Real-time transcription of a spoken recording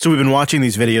So we've been watching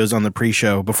these videos on the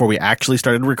pre-show before we actually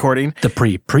started recording. The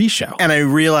pre-show. And I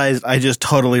realized I just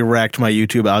totally wrecked my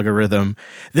YouTube algorithm.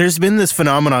 There's been this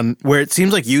phenomenon where it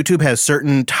seems like YouTube has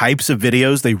certain types of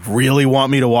videos they really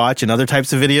want me to watch and other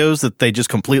types of videos that they just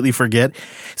completely forget.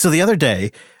 So the other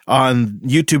day on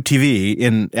YouTube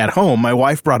TV at home, my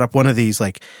wife brought up one of these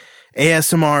like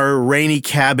ASMR rainy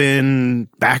cabin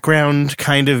background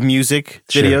kind of music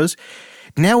videos.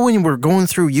 Now when we're going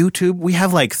through YouTube, we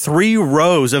have like 3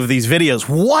 rows of these videos.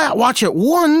 Watch it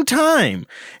one time.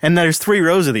 And there's 3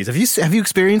 rows of these. Have you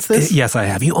experienced this? Yes, I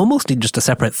have. You almost need just a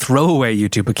separate throwaway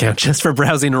YouTube account just for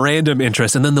browsing random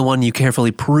interests, and then the one you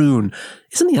carefully prune.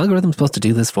 Isn't the algorithm supposed to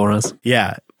do this for us?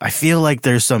 Yeah. I feel like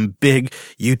there's some big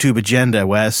YouTube agenda,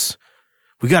 Wes.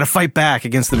 We got to fight back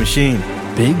against the machine.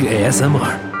 Big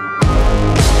ASMR.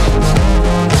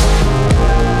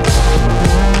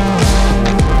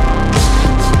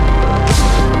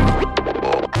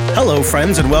 Hello,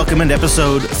 friends, and welcome into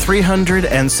episode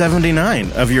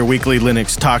 379 of your weekly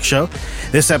Linux talk show.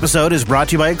 This episode is brought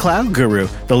to you by Cloud Guru,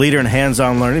 the leader in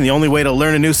hands-on learning. The only way to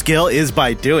learn a new skill is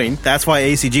by doing. That's why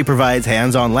ACG provides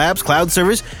hands-on labs, cloud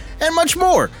servers, and much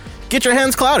more. Get your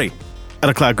hands cloudy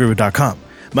at cloudguru.com.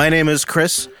 My name is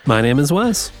Chris. My name is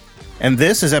Wes. And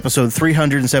this is episode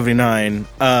 379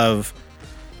 of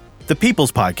the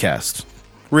People's Podcast.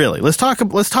 Really, let's talk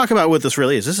about what this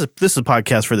really is. This is a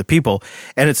podcast for the people,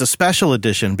 and it's a special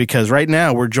edition because right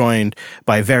now we're joined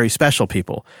by very special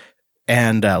people.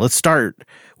 And let's start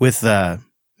with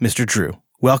Mr. Drew.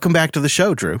 Welcome back to the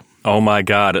show, Drew. Oh my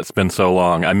God, it's been so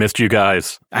long. I missed you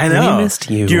guys. I know. We missed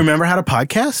you. Do you remember how to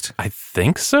podcast? I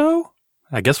think so.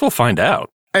 I guess we'll find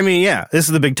out. I mean, yeah, this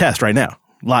is the big test right now,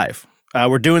 live.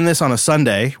 We're doing this on a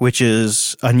Sunday, which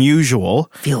is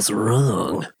unusual. Feels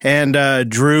wrong. And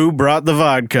Drew brought the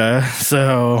vodka.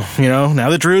 So, now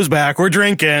that Drew's back, we're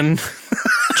drinking.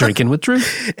 Drinking with Drew.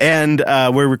 And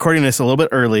we're recording this a little bit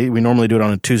early. We normally do it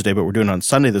on a Tuesday, but we're doing it on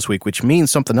Sunday this week, which means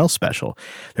something else special.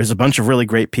 There's a bunch of really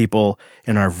great people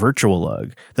in our virtual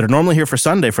lug that are normally here for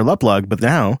Sunday for Luplug, but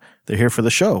now they're here for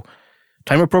the show.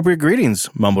 Time-appropriate greetings,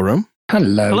 Mumble Room.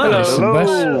 Hello.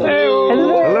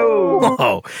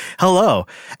 Oh, hello.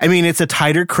 I mean, it's a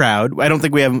tighter crowd. I don't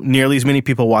think we have nearly as many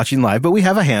people watching live, but we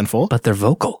have a handful. But they're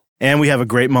vocal. And we have a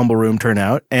great Mumble Room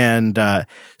turnout and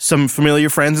some familiar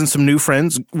friends and some new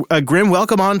friends. Grim,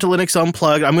 welcome on to Linux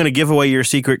Unplugged. I'm going to give away your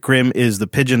secret. Grim is the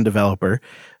Pigeon developer.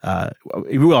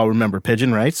 We all remember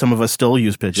Pigeon, right? Some of us still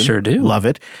use Pigeon. Sure do. Love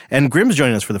it. And Grim's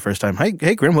joining us for the first time. Hey,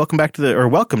 Grim, welcome to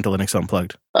Linux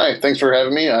Unplugged. Hi, thanks for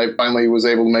having me. I finally was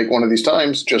able to make one of these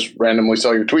times, just randomly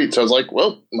saw your tweet. So I was like,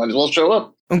 well, might as well show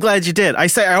up. I'm glad you did. I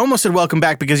almost said welcome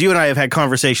back because you and I have had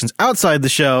conversations outside the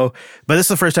show, but this is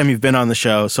the first time you've been on the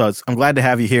show, so I'm glad to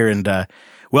have you here, and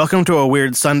welcome to a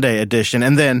weird Sunday edition.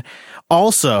 And then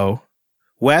also,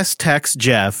 Wes texts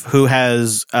Jeff, who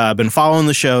has been following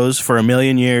the shows for a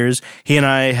million years. He and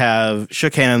I have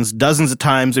shook hands dozens of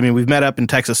times. I mean, we've met up in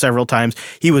Texas several times.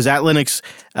 He was at Linux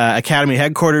Academy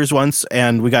headquarters once,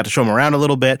 and we got to show him around a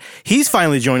little bit. He's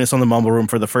finally joined us on the Mumble Room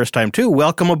for the first time, too.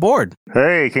 Welcome aboard.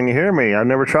 Hey, can you hear me? I've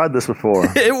never tried this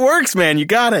before. It works, man. You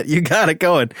got it. You got it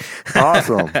going.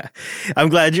 Awesome. I'm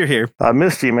glad you're here. I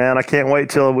missed you, man. I can't wait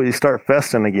till we start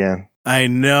festing again. I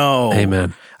know.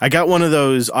 Amen. I got one of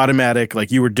those automatic, like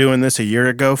you were doing this a year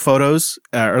ago photos,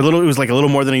 it was like a little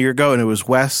more than a year ago, and it was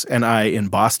Wes and I in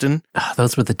Boston. Oh,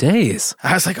 those were the days.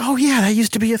 I was like, oh yeah, that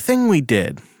used to be a thing we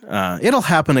did. It'll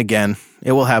happen again.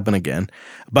 It will happen again.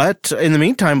 But in the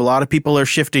meantime, a lot of people are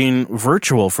shifting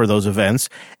virtual for those events,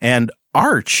 and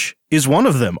Arch is one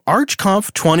of them.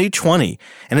 ArchConf 2020.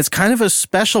 And it's kind of a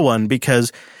special one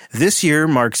because this year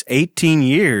marks 18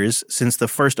 years since the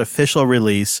first official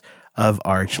release of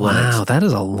Arch Linux. Wow, that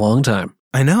is a long time.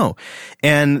 I know.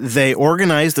 And they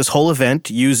organized this whole event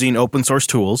using open source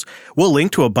tools. We'll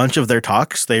link to a bunch of their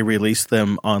talks. They released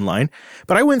them online.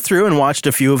 But I went through and watched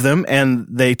a few of them, and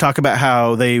they talk about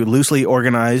how they loosely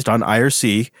organized on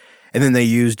IRC, and then they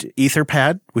used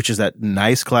Etherpad, which is that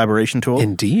nice collaboration tool.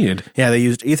 Indeed. Yeah, they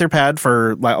used Etherpad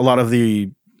for a lot of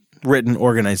the written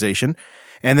organization.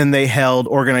 And then they held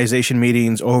organization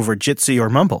meetings over Jitsi or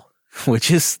Mumble,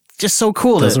 which is just so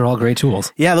cool. Those are all great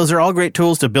tools. Yeah, those are all great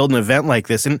tools to build an event like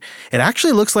this. And it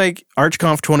actually looks like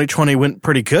ArchConf 2020 went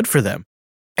pretty good for them.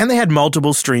 And they had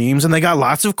multiple streams, and they got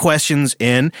lots of questions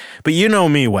in. But you know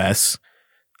me, Wes.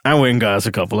 I went and got us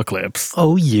a couple of clips.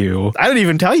 Oh, you. I didn't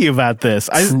even tell you about this.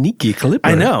 Sneaky clipper.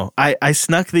 I know. I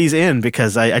snuck these in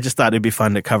because I just thought it'd be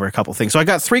fun to cover a couple things. So I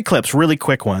got 3 clips, really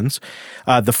quick ones.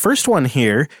 The first one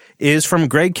here is from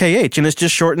Greg KH, and it's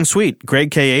just short and sweet.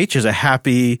 Greg KH is a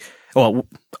happy, well,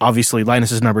 obviously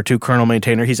Linus's number 2 kernel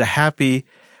maintainer. He's a happy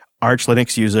Arch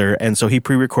Linux user, and so he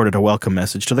pre-recorded a welcome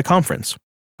message to the conference.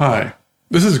 Hi,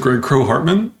 this is Greg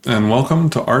Crow-Hartman, and welcome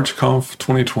to ArchConf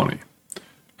 2020.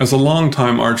 As a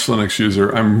longtime Arch Linux user,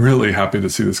 I'm really happy to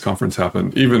see this conference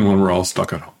happen, even when we're all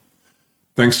stuck at home.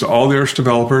 Thanks to all the Arch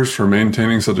developers for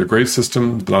maintaining such a great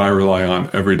system that I rely on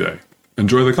every day.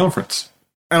 Enjoy the conference.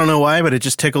 I don't know why, but it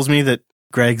just tickles me that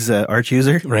Greg's an Arch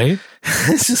user. Right?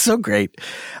 It's just so great.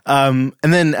 And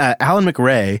then Alan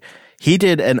McRae, he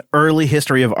did an early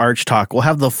history of Arch talk. We'll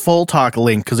have the full talk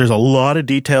link because there's a lot of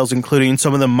details, including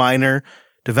some of the minor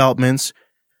developments,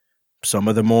 some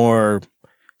of the more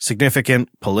significant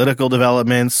political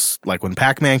developments, like when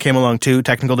Pac-Man came along too,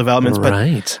 technical developments.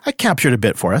 Right. But I captured a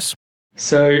bit for us.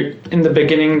 So in the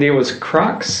beginning there was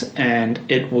Crux, and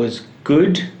it was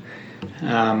good.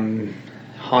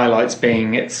 Highlights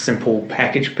being its simple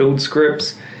package build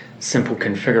scripts, simple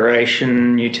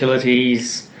configuration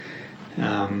utilities,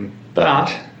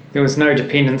 but there was no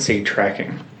dependency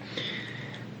tracking.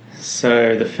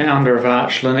 So the founder of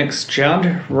Arch Linux,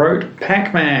 Judd, wrote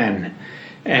Pac-Man,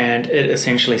 and it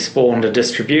essentially spawned a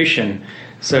distribution.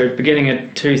 So beginning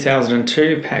in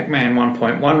 2002, Pac-Man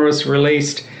 1.1 was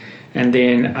released, and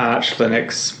then Arch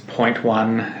Linux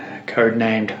 0.1,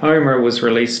 codenamed Homer, was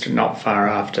released not far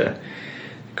after.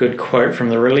 Good quote from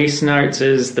the release notes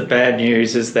is, "The bad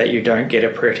news is that you don't get a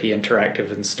pretty interactive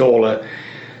installer,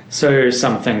 so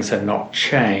some things have not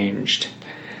changed."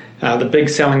 The big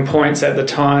selling points at the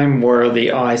time were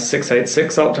the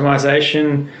i686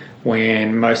 optimization,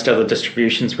 when most other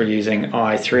distributions were using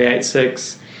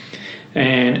i386,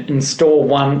 and install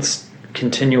once,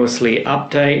 continuously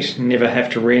update, never have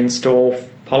to reinstall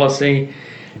policy,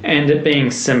 and it being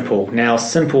simple. Now,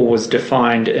 simple was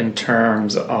defined in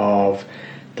terms of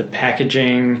the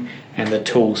packaging and the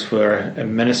tools for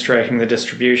administrating the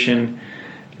distribution,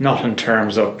 not in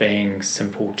terms of being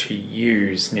simple to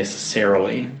use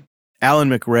necessarily.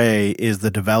 Alan McRae is the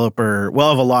developer,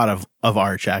 well, of a lot of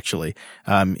Arch, actually.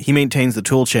 He maintains the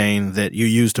tool chain that you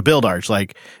use to build Arch,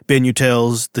 like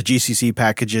binutils, the GCC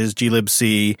packages,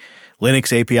 glibc,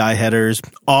 Linux API headers,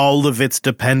 all of its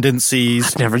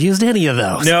dependencies. I've never used any of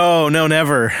those. No,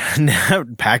 never.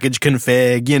 Package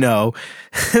config,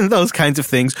 those kinds of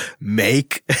things.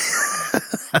 Make.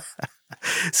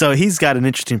 So he's got an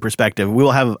interesting perspective. We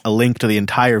will have a link to the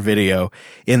entire video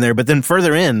in there. But then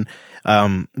further in,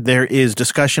 there is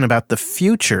discussion about the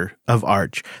future of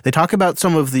Arch. They talk about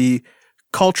some of the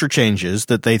culture changes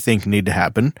that they think need to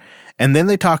happen. And then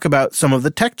they talk about some of the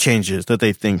tech changes that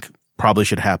they think probably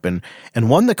should happen. And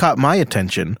one that caught my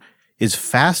attention is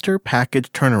faster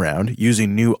package turnaround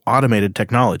using new automated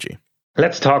technology.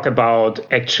 Let's talk about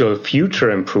actual future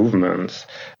improvements.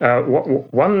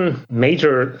 One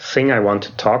major thing I want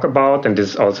to talk about, and this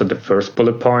is also the first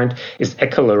bullet point, is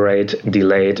accelerate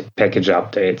delayed package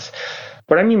updates.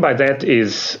 What I mean by that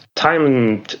is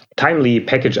timely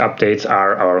package updates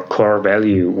are our core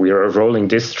value. We are a rolling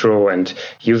distro, and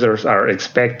users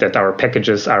expect that our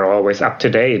packages are always up to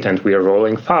date and we are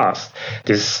rolling fast.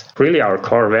 This is really our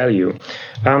core value.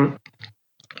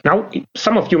 Now,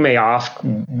 some of you may ask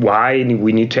why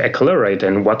we need to accelerate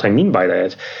and what I mean by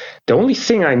that. The only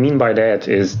thing I mean by that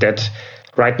is that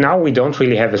right now we don't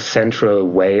really have a central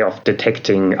way of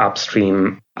detecting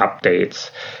upstream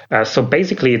updates. So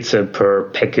basically it's a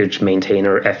per package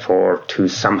maintainer effort to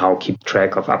somehow keep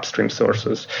track of upstream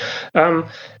sources.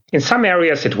 In some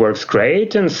areas it works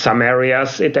great, in some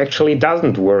areas it actually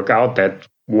doesn't work out that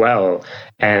well.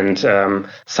 And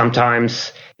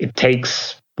sometimes it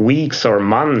takes weeks or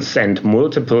months and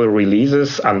multiple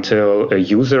releases until a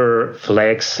user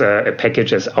flags a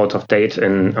package as out of date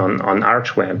on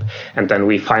ArchWeb. And then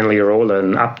we finally roll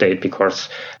an update because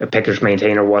a package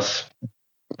maintainer was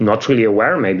not really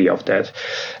aware maybe of that.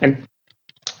 And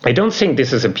I don't think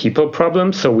this is a people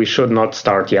problem, so we should not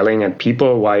start yelling at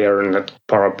people why you're not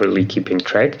properly keeping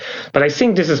track. But I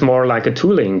think this is more like a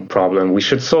tooling problem. We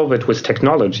should solve it with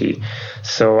technology.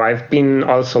 So I've been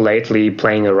also lately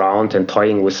playing around and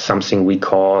toying with something we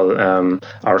call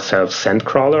ourselves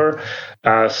SendCrawler.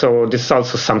 So this is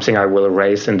also something I will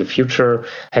raise in the future,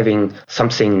 having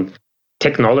something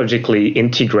technologically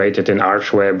integrated in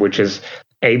ArchWeb, which is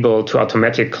able to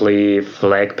automatically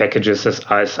flag packages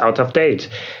as out of date.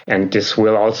 And this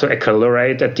will also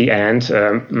accelerate at the end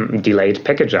delayed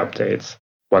package updates,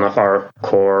 one of our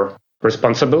core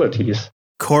responsibilities.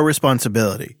 Core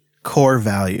responsibility, core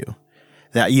value.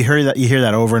 That you hear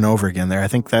that over and over again there. I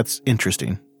think that's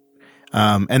interesting.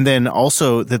 And then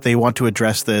also that they want to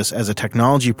address this as a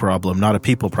technology problem, not a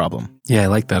people problem. Yeah, I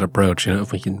like that approach.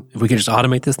 If we can just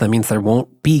automate this, that means there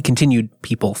won't be continued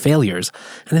people failures.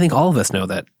 And I think all of us know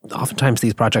that oftentimes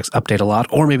these projects update a lot,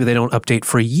 or maybe they don't update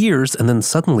for years and then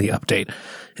suddenly update.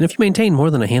 And if you maintain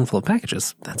more than a handful of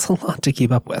packages, that's a lot to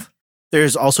keep up with.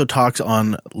 There's also talks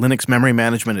on Linux memory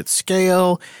management at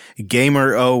scale,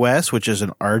 Gamer OS, which is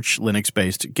an Arch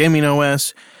Linux-based gaming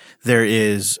OS. There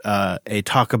is a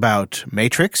talk about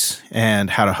Matrix and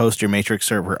how to host your Matrix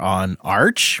server on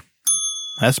Arch.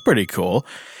 That's pretty cool.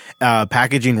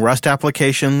 Packaging Rust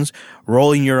applications,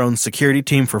 rolling your own security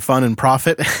team for fun and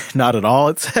profit. Not at all,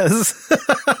 it says.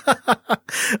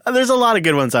 There's a lot of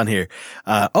good ones on here.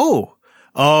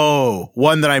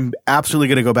 One that I'm absolutely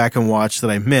going to go back and watch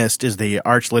that I missed is the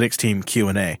Arch Linux team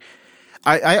Q&A.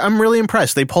 I'm really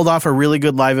impressed. They pulled off a really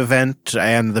good live event,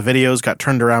 and the videos got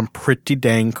turned around pretty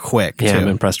dang quick. Yeah, too. I'm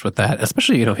impressed with that.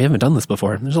 Especially, if you haven't done this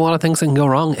before. There's a lot of things that can go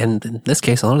wrong, and in this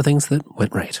case, a lot of things that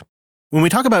went right. When we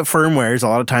talk about firmwares, a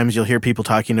lot of times you'll hear people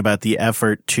talking about the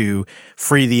effort to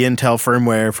free the Intel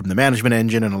firmware from the management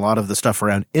engine and a lot of the stuff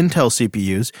around Intel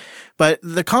CPUs. But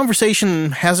the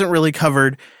conversation hasn't really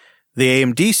covered the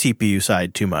AMD CPU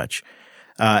side too much.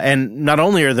 And not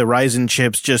only are the Ryzen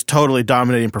chips just totally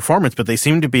dominating performance, but they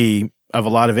seem to be of a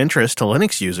lot of interest to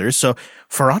Linux users. So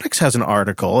Phoronix has an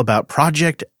article about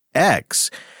Project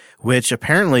X, which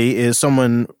apparently is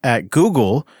someone at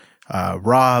Google,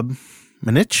 Ron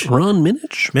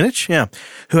Minich, yeah,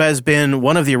 who has been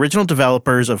one of the original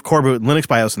developers of Core Boot and Linux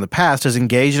BIOS in the past, has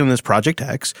engaged in this Project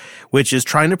X, which is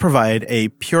trying to provide a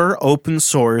pure open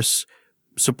source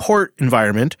support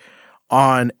environment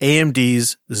on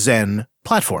AMD's Zen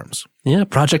platforms. Yeah,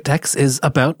 Project X is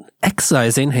about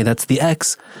excising, hey, that's the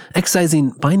X,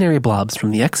 excising binary blobs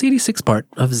from the x86 part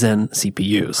of Zen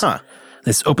CPUs. Huh.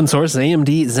 This open source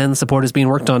AMD Zen support is being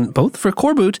worked on both for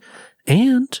Core Boot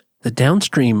and the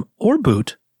downstream OR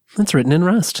boot that's written in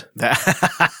Rust.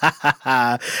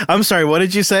 I'm sorry, what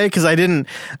did you say? Because I didn't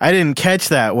catch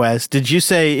that, Wes. Did you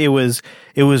say it was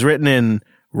written in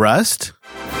Rust?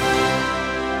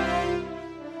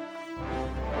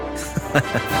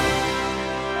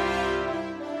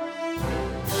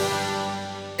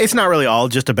 It's not really all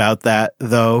just about that,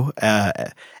 though.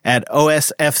 At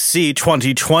OSFC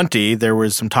 2020, there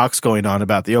was some talks going on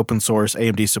about the open source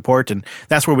AMD support, and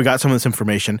that's where we got some of this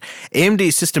information.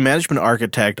 AMD System Management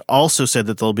Architect also said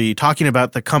that they'll be talking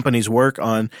about the company's work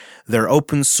on their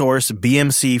open source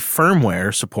BMC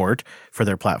firmware support for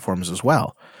their platforms as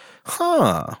well.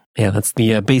 Huh. Yeah, that's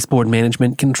the baseboard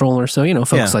management controller. So,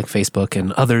 folks like Facebook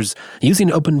and others using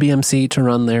OpenBMC to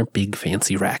run their big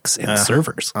fancy racks and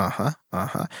servers.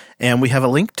 And we have a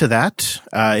link to that.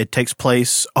 It takes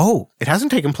place. It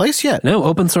hasn't taken place yet. No,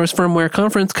 Open Source Firmware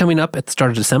Conference coming up at the start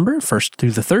of December, 1st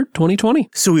through the 3rd, 2020.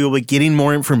 So we will be getting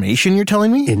more information, you're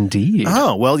telling me? Indeed.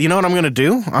 Oh, well, you know what I'm going to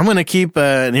do? I'm going to keep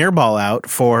an earball out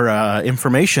for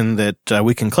information that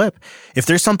we can clip. If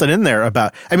there's something in there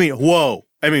about, whoa.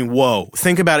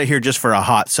 Think about it here just for a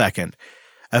hot second.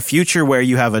 A future where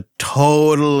you have a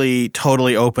totally,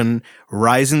 totally open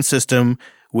Ryzen system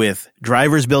with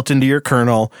drivers built into your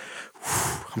kernel.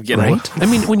 I'm getting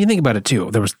right. When you think about it too,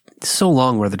 there was so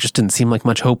long where there just didn't seem like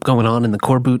much hope going on in the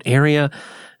Core Boot area.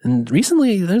 And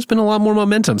recently there's been a lot more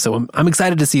momentum. So I'm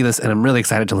excited to see this, and I'm really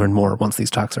excited to learn more once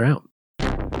these talks are out.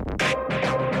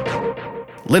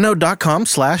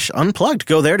 Linode.com/unplugged.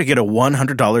 Go there to get a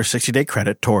 $100 60-day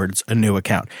credit towards a new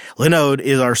account. Linode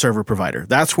is our server provider.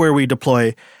 That's where we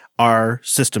deploy our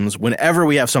systems whenever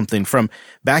we have something from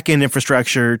back-end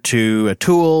infrastructure to a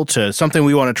tool to something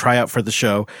we want to try out for the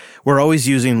show. We're always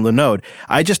using Linode.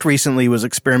 I just recently was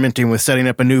experimenting with setting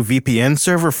up a new VPN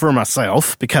server for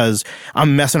myself because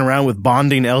I'm messing around with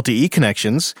bonding LTE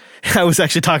connections. I was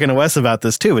actually talking to Wes about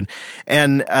this too.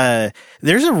 And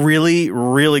there's a really,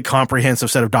 really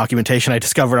comprehensive set of documentation I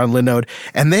discovered on Linode,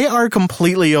 and they are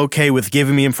completely okay with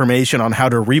giving me information on how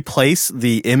to replace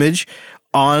the image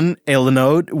on a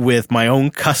Linode with my own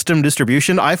custom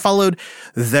distribution. I followed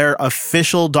their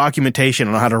official documentation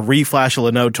on how to reflash a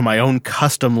Linode to my own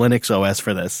custom Linux OS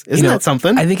for this. Isn't that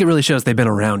something? I think it really shows they've been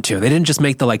around too. They didn't just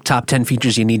make the top 10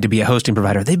 features you need to be a hosting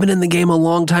provider. They've been in the game a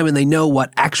long time, and they know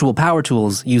what actual power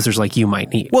tools users like you might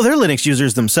need. Well, they're Linux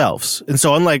users themselves. And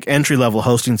so unlike entry-level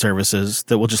hosting services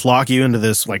that will just lock you into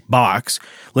this box,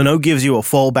 Linode gives you a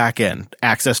full back end,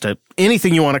 access to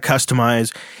anything you want to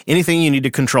customize, anything you need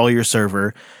to control your server.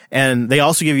 And they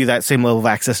also give you that same level of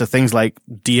access to things like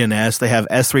DNS. They have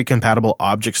S3 compatible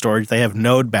object storage. They have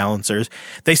node balancers.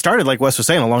 They started, like Wes was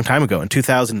saying, a long time ago in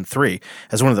 2003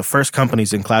 as one of the first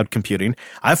companies in cloud computing.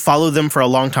 I've followed them for a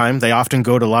long time. They often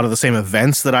go to a lot of the same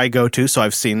events that I go to. So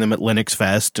I've seen them at Linux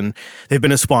Fest, and they've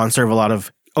been a sponsor of a lot of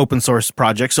open source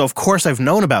projects. So of course I've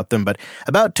known about them, but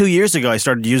about 2 years ago, I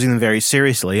started using them very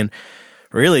seriously. And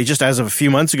really, just as of a few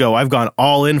months ago, I've gone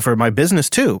all in for my business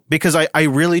too, because I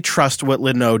really trust what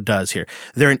Linode does here.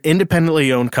 They're an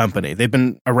independently owned company. They've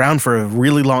been around for a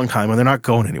really long time, and they're not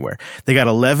going anywhere. They got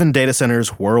 11 data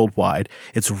centers worldwide.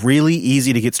 It's really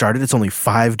easy to get started. It's only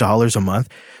 $5 a month,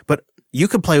 but you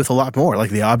could play with a lot more,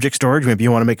 like the object storage. Maybe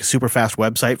you want to make a super fast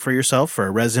website for yourself, for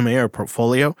a resume or a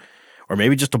portfolio, or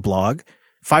maybe just a blog.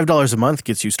 $5 a month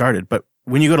gets you started. But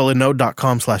when you go to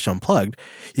linode.com/unplugged,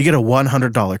 you get a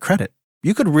 $100 credit.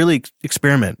 You could really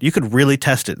experiment. You could really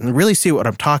test it and really see what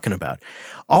I'm talking about.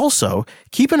 Also,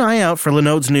 keep an eye out for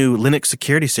Linode's new Linux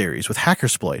security series with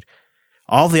Hackersploit.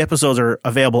 All the episodes are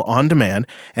available on demand,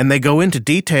 and they go into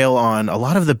detail on a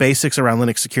lot of the basics around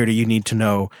Linux security you need to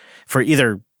know for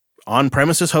either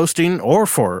on-premises hosting or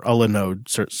for a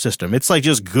Linode system. It's like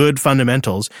just good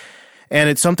fundamentals. And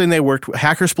it's something they worked with.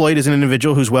 Hackersploit is an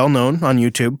individual who's well known on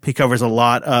YouTube. He covers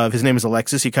his name is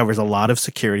Alexis. He covers a lot of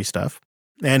security stuff.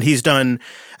 And he's done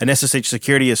an SSH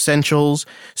Security Essentials,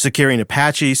 securing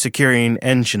Apache, securing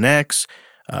Nginx,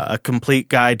 a complete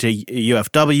guide to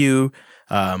UFW,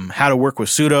 how to work with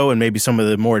sudo, and maybe some of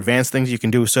the more advanced things you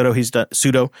can do with sudo.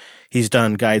 He's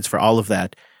done guides for all of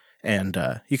that. And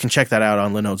you can check that out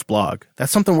on Linode's blog.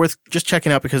 That's something worth just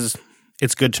checking out because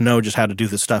it's good to know just how to do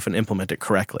this stuff and implement it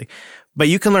correctly. But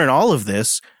you can learn all of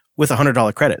this with a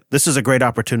 $100 credit. This is a great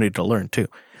opportunity to learn too.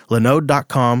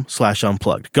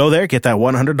 Linode.com/unplugged. Go there, get that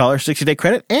 $100 60-day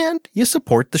credit, and you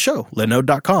support the show.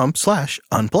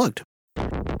 Linode.com/unplugged.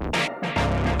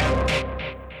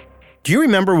 Do you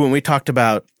remember when we talked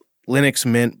about Linux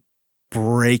Mint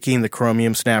breaking the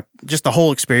Chromium snap? Just the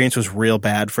whole experience was real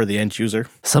bad for the end user.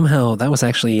 Somehow that was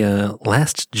actually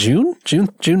last June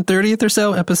 30th or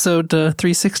so, episode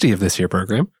 360 of this year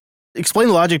program. Explain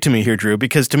the logic to me here, Drew,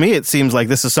 because to me it seems like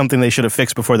this is something they should have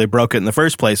fixed before they broke it in the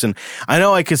first place. And I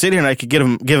know I could sit here and I could give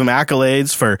them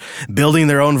accolades for building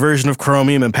their own version of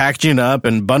Chromium and packaging it up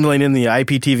and bundling in the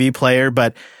IPTV player,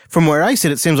 but from where I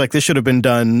sit, it seems like this should have been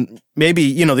done.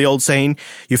 Maybe, the old saying,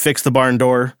 you fix the barn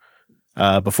door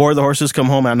before the horses come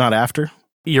home and not after.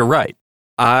 You're right.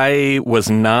 I was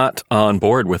not on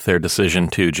board with their decision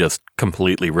to just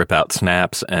completely rip out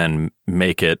snaps and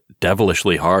make it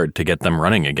devilishly hard to get them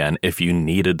running again if you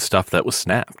needed stuff that was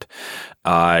snapped.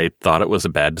 I thought it was a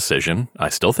bad decision. I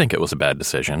still think it was a bad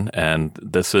decision, and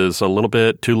this is a little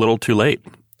bit too little too late.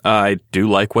 I do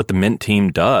like what the Mint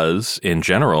team does in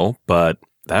general, but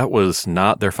that was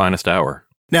not their finest hour.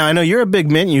 Now, I know you're a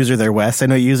big Mint user there, Wes. I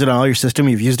know you use it on all your system.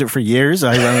 You've used it for years.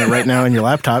 I run it right now on your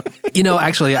laptop.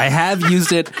 Actually, I have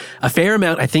used it a fair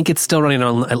amount. I think it's still running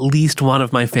on at least one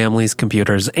of my family's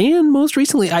computers. And most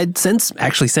recently, since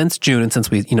June, and since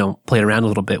we, played around a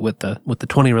little bit with the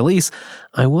 20 release,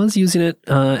 I was using it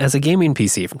as a gaming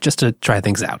PC just to try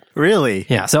things out. Really?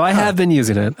 Yeah. So I have been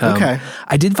using it. Okay.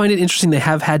 I did find it interesting. They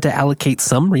have had to allocate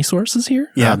some resources here.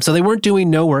 Yeah. So they weren't doing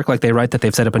no work. Like they write that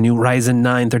they've set up a new Ryzen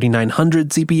 9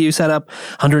 3900 CPU setup,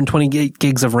 120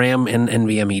 gigs of RAM and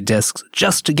NVMe disks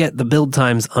just to get the build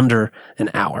times under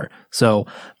an hour. So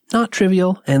not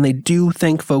trivial. And they do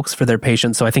thank folks for their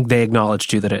patience. So I think they acknowledge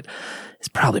too that it's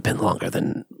probably been longer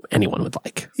than anyone would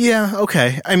like. Yeah.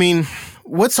 Okay. I mean,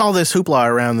 what's all this hoopla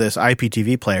around this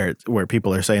IPTV player where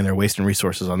people are saying they're wasting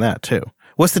resources on that too?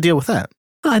 What's the deal with that?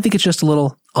 I think it's just a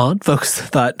little odd. Folks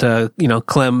thought,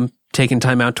 Clem taking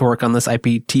time out to work on this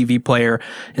IPTV player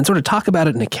and sort of talk about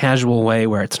it in a casual way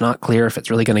where it's not clear if it's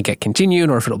really going to get continued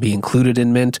or if it'll be included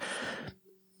in Mint.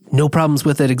 No problems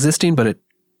with it existing, but it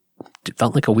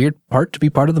felt like a weird part to be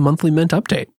part of the monthly Mint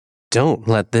update. Don't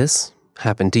let this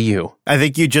happen to you. I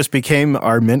think you just became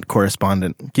our Mint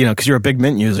correspondent, because you're a big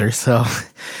Mint user. So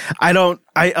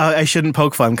I shouldn't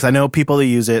poke fun because I know people that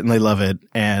use it and they love it.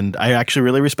 And I actually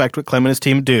really respect what Clem and his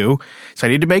team do. So I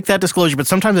need to make that disclosure. But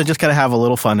sometimes I just got to have a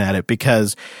little fun at it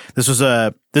because this was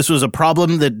a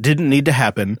problem that didn't need to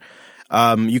happen.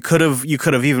 You could have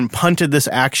even punted this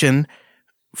action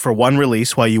for one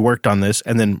release while you worked on this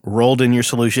and then rolled in your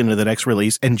solution to the next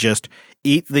release and just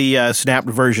eat the snapped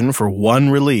version for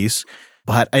one release.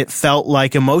 But it felt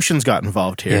like emotions got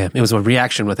involved here. Yeah, it was a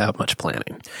reaction without much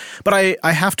planning. But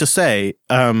I have to say,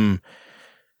 I'm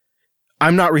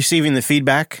not receiving the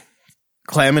feedback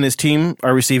Clem and his team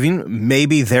are receiving.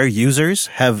 Maybe their users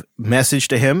have messaged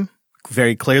to him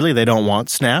very clearly they don't want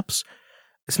snaps.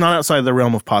 It's not outside the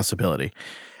realm of possibility.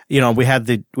 we had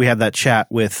that chat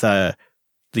with the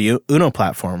Uno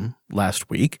platform last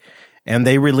week, and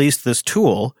they released this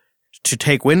tool to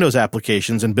take Windows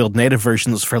applications and build native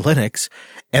versions for Linux.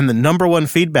 And the number one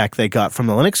feedback they got from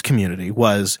the Linux community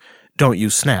was, don't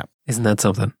use Snap. Isn't that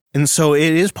something? And so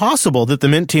it is possible that the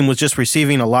Mint team was just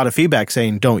receiving a lot of feedback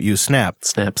saying, don't use Snap.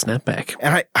 Snapback.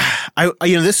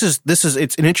 And this is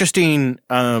it's an interesting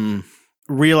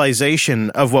realization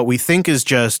of what we think is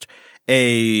just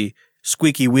a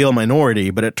squeaky wheel minority,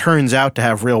 but it turns out to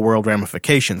have real world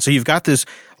ramifications. So you've got this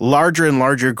larger and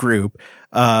larger group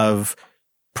of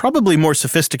probably more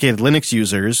sophisticated Linux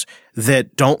users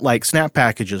that don't like Snap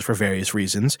packages for various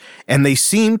reasons, and they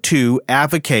seem to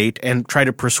advocate and try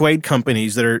to persuade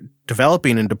companies that are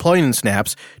developing and deploying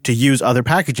Snaps to use other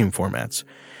packaging formats.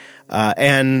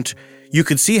 And you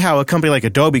could see how a company like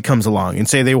Adobe comes along and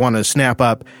say they want to snap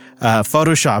up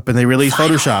Photoshop, and they release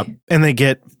Photoshop, and they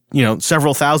get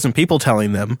several thousand people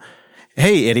telling them,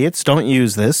 hey, idiots, don't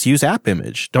use this, use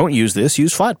AppImage. Don't use this,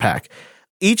 use Flatpak.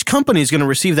 Each company is going to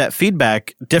receive that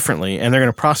feedback differently, and they're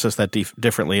going to process that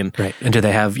differently. And right. And do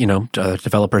they have,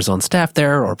 developers on staff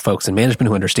there or folks in management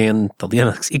who understand the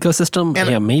Linux ecosystem? And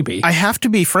yeah, maybe. I have to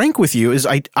be frank with you, is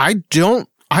I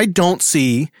don't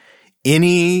see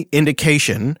any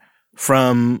indication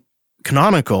from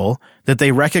Canonical that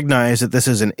they recognize that this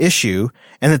is an issue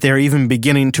and that they're even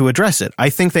beginning to address it. I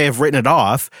think they have written it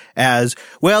off as,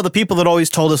 well, the people that always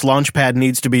told us Launchpad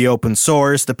needs to be open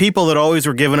source, the people that always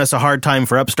were giving us a hard time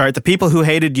for Upstart, the people who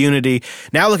hated Unity,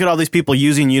 now look at all these people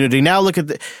using Unity, now look at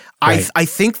the... Right. I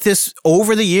think this,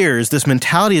 over the years, this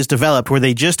mentality has developed where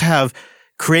they just have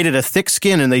created a thick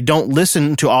skin and they don't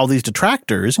listen to all these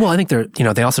detractors. Well, I think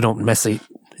they also don't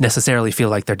necessarily feel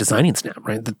like they're designing Snap,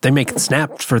 right? They make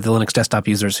Snap for the Linux desktop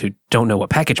users who don't know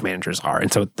what package managers are.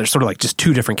 And so they're sort of like just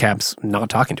two different camps not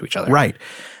talking to each other. Right.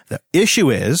 The issue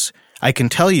is, I can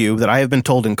tell you that I have been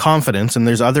told in confidence, and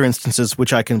there's other instances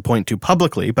which I can point to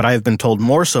publicly, but I have been told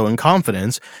more so in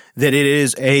confidence that it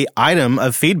is a item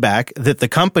of feedback that the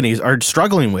companies are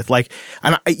struggling with.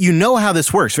 And you know how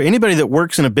this works. For anybody that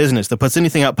works in a business that puts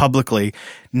anything out publicly,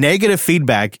 negative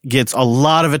feedback gets a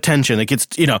lot of attention. It gets,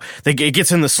 it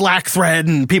gets in the Slack thread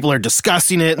and people are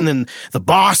discussing it, and then the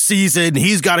boss sees it and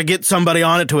he's got to get somebody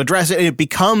on it to address it. And it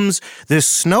becomes this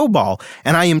snowball.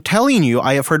 And I am telling you,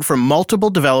 I have heard from multiple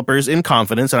developers in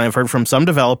confidence, and I've heard from some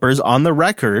developers on the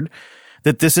record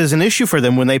that this is an issue for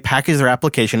them when they package their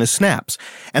application as snaps.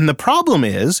 And the problem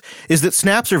is that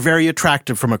snaps are very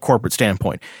attractive from a corporate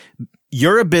standpoint.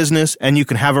 You're a business and you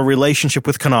can have a relationship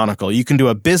with Canonical. You can do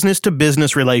a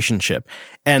business-to-business relationship,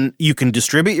 and you can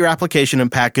distribute your application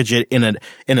and package it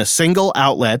in a single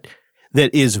outlet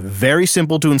that is very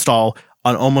simple to install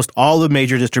on almost all the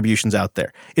major distributions out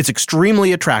there. It's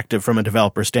extremely attractive from a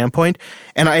developer standpoint,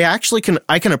 and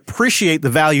I can appreciate the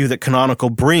value that Canonical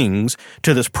brings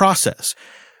to this process.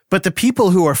 But the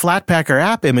people who are Flatpak or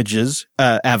AppImages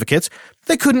advocates,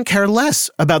 they couldn't care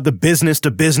less about the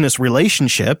business-to-business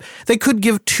relationship. They could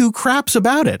give two craps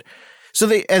about it. So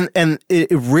and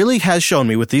it really has shown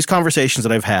me with these conversations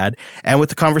that I've had, and with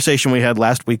the conversation we had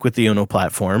last week with the Uno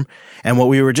platform, and what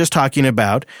we were just talking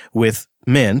about with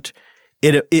Mint,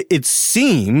 it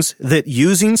seems that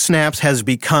using snaps has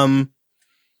become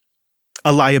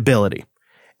a liability.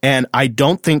 And I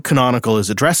don't think Canonical is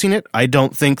addressing it. I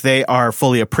don't think they are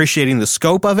fully appreciating the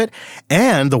scope of it.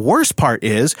 And the worst part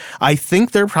is, I think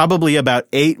they're probably about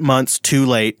 8 months too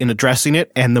late in addressing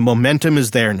it, and the momentum is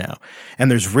there now.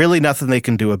 And there's really nothing they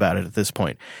can do about it at this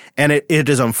point. And it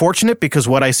is unfortunate because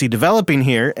what I see developing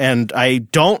here, and I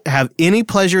don't have any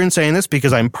pleasure in saying this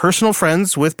because I'm personal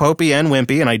friends with Popey and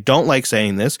Wimpy, and I don't like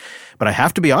saying this, but I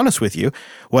have to be honest with you.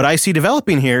 What I see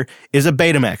developing here is a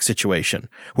Betamax situation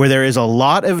where there is a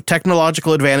lot of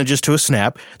technological advantages to a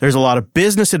snap. There's a lot of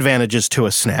business advantages to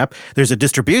a snap. There's a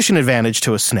distribution advantage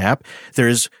to a snap.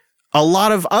 There's a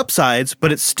lot of upsides,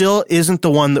 but it still isn't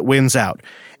the one that wins out.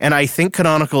 And I think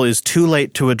Canonical is too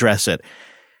late to address it.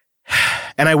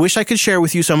 And I wish I could share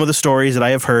with you some of the stories that I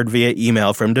have heard via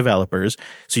email from developers.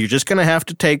 So you're just going to have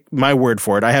to take my word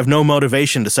for it. I have no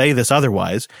motivation to say this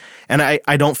otherwise. And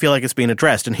I don't feel like it's being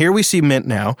addressed. And here we see Mint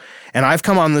now. And I've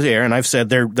come on the air and I've said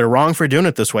they're wrong for doing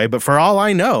it this way. But for all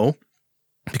I know,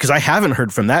 because I haven't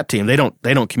heard from that team, they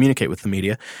don't communicate with the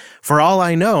media. For all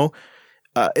I know,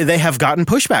 they have gotten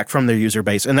pushback from their user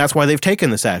base. And that's why they've taken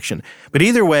this action. But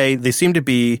either way, they seem to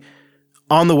be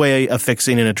on the way of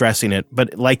fixing and addressing it.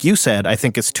 But like you said, I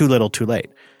think it's too little too late.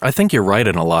 I think you're right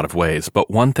in a lot of ways,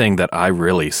 but one thing that I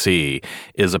really see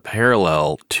is a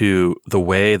parallel to the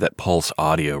way that Pulse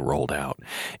Audio rolled out.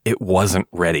 It wasn't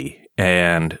ready,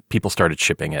 and people started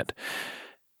shipping it.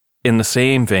 in the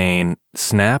same vein,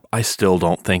 Snap, I still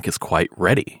don't think is quite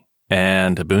ready.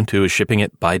 And Ubuntu is shipping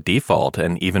it by default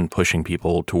and even pushing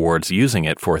people towards using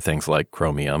it for things like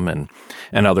Chromium and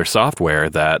other software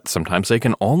that sometimes they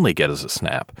can only get as a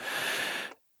Snap.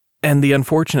 And the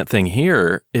unfortunate thing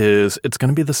here is it's going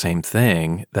to be the same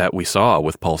thing that we saw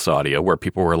with Pulse Audio, where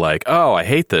people were like, oh, I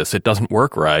hate this. It doesn't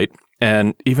work right.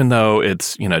 And even though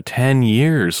it's, 10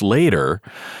 years later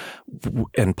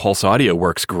and Pulse Audio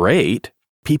works great,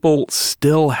 people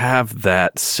still have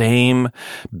that same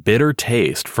bitter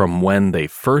taste from when they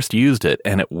first used it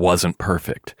and it wasn't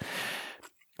perfect.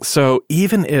 So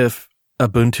even if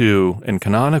Ubuntu and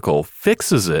Canonical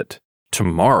fixes it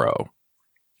tomorrow,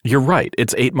 you're right,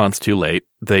 it's 8 months too late.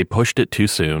 They pushed it too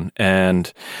soon,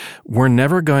 and we're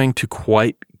never going to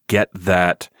quite get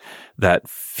that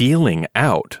feeling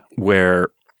out where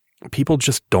people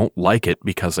just don't like it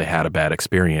because they had a bad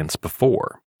experience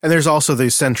before. And there's also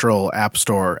the central app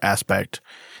store aspect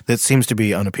that seems to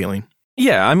be unappealing.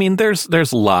 Yeah, I mean,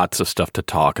 there's lots of stuff to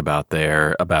talk about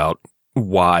there about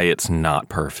why it's not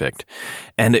perfect.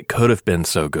 And it could have been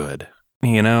so good.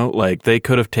 Like they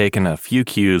could have taken a few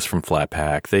cues from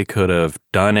Flatpak. They could have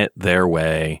done it their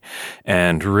way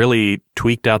and really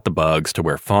tweaked out the bugs to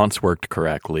where fonts worked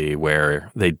correctly,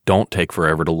 where they don't take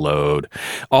forever to load.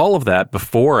 All of that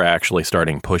before actually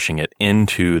starting pushing it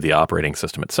into the operating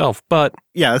system itself. But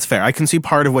yeah, that's fair. I can see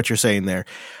part of what you're saying there.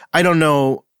 I don't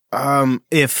know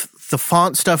if the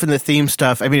font stuff and the theme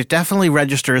stuff, I mean, it definitely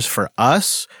registers for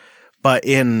us, but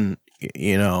in,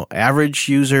 average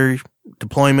user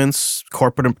deployments,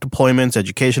 corporate deployments,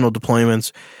 educational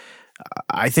deployments,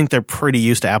 I think they're pretty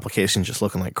used to applications just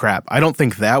looking like crap. I don't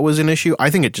think that was an issue.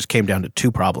 I think it just came down to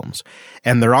two problems,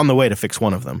 and they're on the way to fix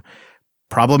one of them.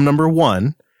 Problem number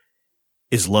one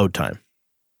is load time.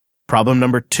 Problem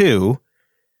number two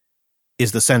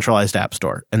is the centralized app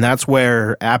store, and that's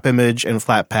where AppImage and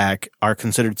Flatpak are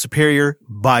considered superior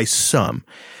by some.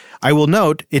 I will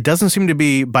note, it doesn't seem to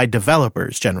be by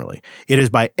developers generally. It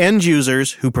is by end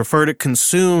users who prefer to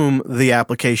consume the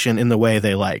application in the way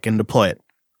they like and deploy it.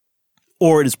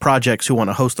 Or it is projects who want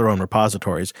to host their own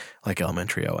repositories like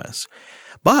Elementary OS.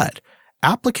 But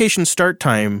application start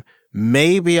time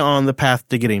may be on the path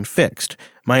to getting fixed.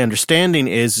 My understanding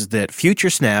is that future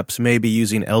snaps may be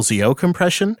using LZO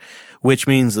compression, which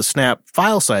means the snap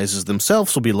file sizes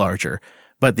themselves will be larger,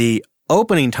 but the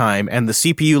opening time and the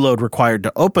CPU load required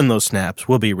to open those snaps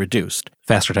will be reduced.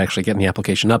 Faster to actually getting the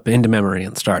application up into memory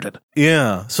and started.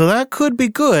 Yeah, so that could be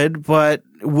good, but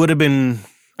would have been,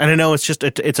 and I know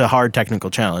it's a hard technical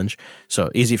challenge,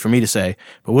 so easy for me to say,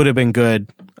 but would have been good,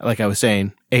 like I was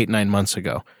saying, 8-9 months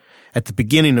ago, at the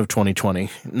beginning of 2020,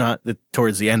 not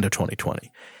towards the end of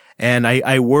 2020. And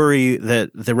I worry that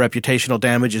the reputational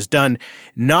damage is done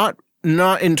not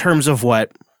in terms of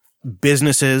what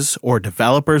businesses or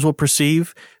developers will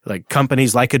perceive, like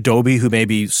companies like Adobe who may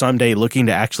be someday looking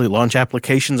to actually launch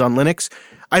applications on Linux.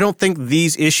 I don't think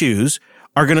these issues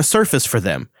are going to surface for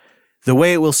them. The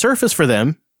way it will surface for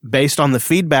them, based on the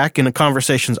feedback in the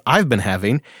conversations I've been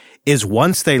having, is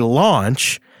once they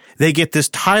launch, they get this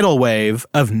tidal wave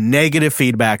of negative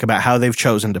feedback about how they've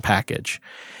chosen to package.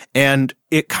 And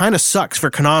it kind of sucks for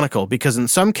Canonical because in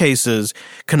some cases,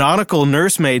 Canonical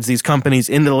nursemaids these companies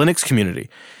in the Linux community.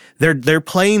 They're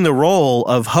playing the role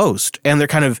of host, and they're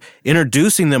kind of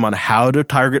introducing them on how to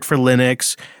target for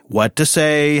Linux, what to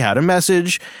say, how to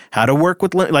message, how to work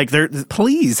with Linux. Like they're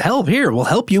please help here. We'll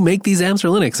help you make these amps for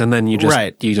Linux, and then you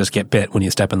just get bit when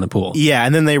you step in the pool. Yeah,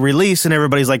 and then they release, and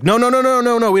everybody's like, no,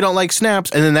 we don't like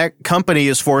snaps, and then that company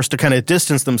is forced to kind of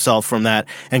distance themselves from that.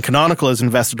 And Canonical has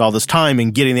invested all this time in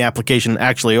getting the application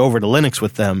actually over to Linux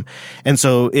with them, and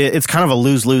so it's kind of a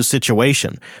lose-lose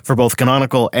situation for both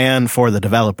Canonical and for the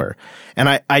developer. And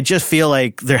I just feel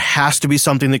like there has to be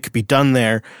something that could be done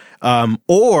there.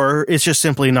 Or it's just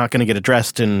simply not going to get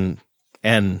addressed and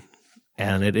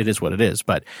it is what it is.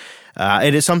 But,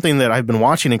 it is something that I've been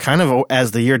watching and kind of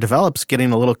as the year develops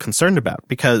getting a little concerned about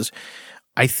because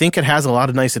I think it has a lot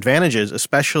of nice advantages,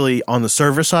 especially on the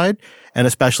server side and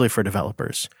especially for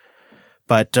developers.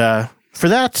 But, for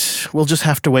that, we'll just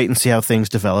have to wait and see how things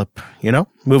develop,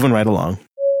 moving right along.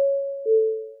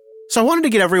 So I wanted to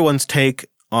get everyone's take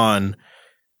on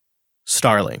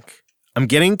Starlink. I'm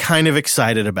getting kind of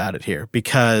excited about it here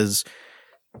because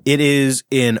it is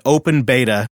in open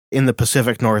beta in the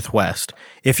Pacific Northwest.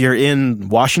 If you're in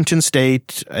Washington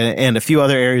State and a few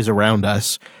other areas around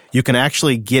us, you can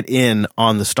actually get in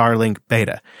on the Starlink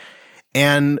beta.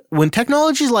 And when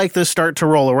technologies like this start to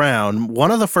roll around,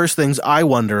 one of the first things I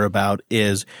wonder about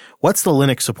is, what's the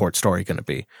Linux support story going to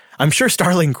be? I'm sure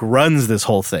Starlink runs this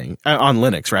whole thing on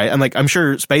Linux, right? I'm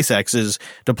sure SpaceX is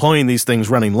deploying these things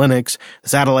running Linux. The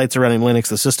satellites are running Linux.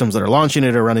 The systems that are launching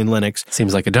it are running Linux.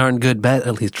 Seems like a darn good bet,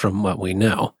 at least from what we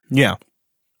know. Yeah.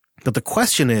 But the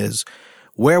question is,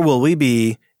 where will we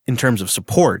be in terms of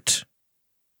support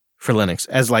for Linux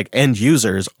as like end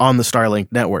users on the Starlink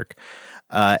network?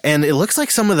 And it looks like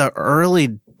some of the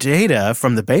early data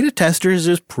from the beta testers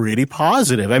is pretty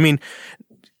positive. I mean,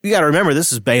 you got to remember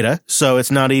this is beta, so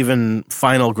it's not even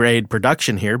final grade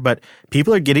production here, but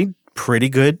people are getting pretty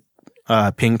good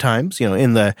ping times,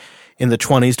 in the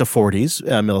 20s to 40s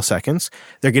milliseconds.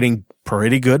 They're getting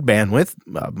pretty good bandwidth,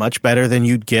 much better than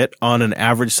you'd get on an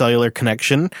average cellular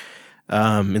connection.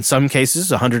 In some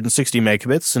cases, 160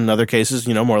 megabits. In other cases,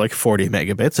 more like 40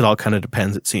 megabits. It all kind of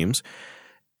depends, it seems.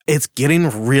 It's getting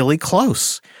really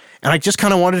close. And I just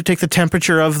kind of wanted to take the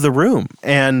temperature of the room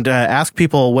and ask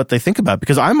people what they think about it,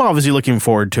 because I'm obviously looking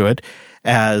forward to it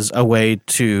as a way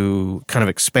to kind of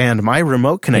expand my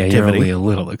remote connectivity. Yeah, you're only a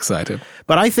little excited.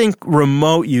 But I think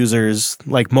remote users,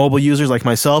 like mobile users like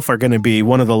myself, are going to be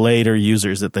one of the later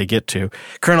users that they get to.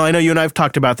 Colonel, I know you and I have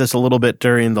talked about this a little bit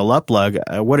during the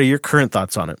Luplug. What are your current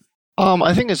thoughts on it?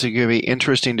 I think it's going to be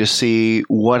interesting to see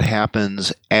what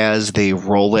happens as they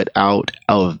roll it out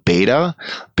of beta,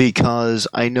 because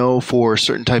I know for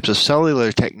certain types of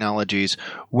cellular technologies,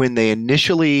 when they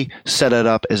initially set it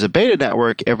up as a beta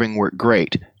network, everything worked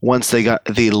great. Once they got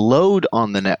the load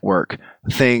on the network,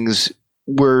 things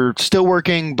were still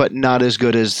working, but not as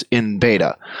good as in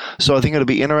beta. So I think it'll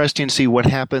be interesting to see what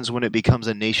happens when it becomes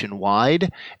a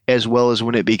nationwide, as well as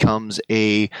when it becomes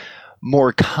a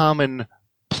more common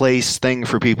place thing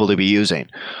for people to be using,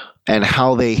 and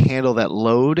how they handle that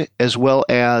load, as well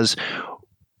as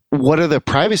what are the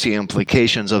privacy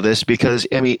implications of this, because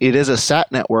it is a SAT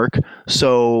network,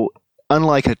 so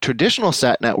unlike a traditional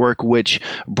SAT network which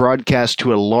broadcasts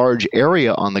to a large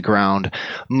area on the ground,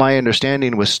 my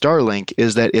understanding with Starlink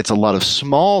is that it's a lot of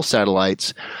small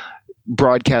satellites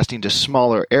broadcasting to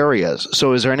smaller areas.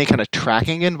 So is there any kind of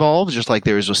tracking involved, just like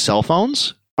there is with cell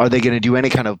phones? Are they going to do any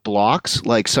kind of blocks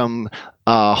like some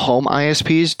home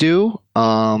ISPs do?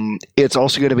 It's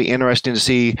also going to be interesting to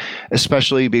see,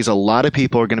 especially because a lot of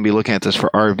people are going to be looking at this for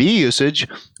RV usage,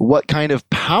 what kind of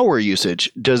power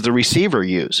usage does the receiver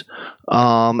use?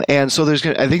 And so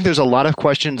I think there's a lot of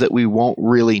questions that we won't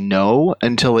really know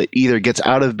until it either gets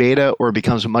out of beta or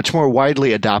becomes much more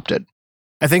widely adopted.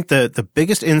 I think the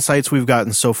biggest insights we've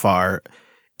gotten so far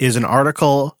is an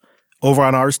article over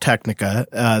on Ars Technica.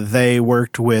 They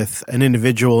worked with an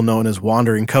individual known as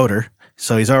Wandering Coder.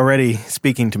 So he's already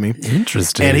speaking to me.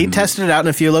 Interesting. And he tested it out in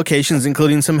a few locations,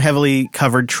 including some heavily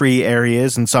covered tree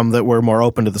areas and some that were more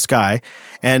open to the sky.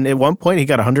 And at one point, he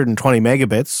got 120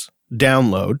 megabits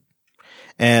download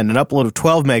and an upload of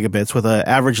 12 megabits with an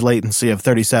average latency of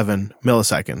 37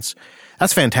 milliseconds.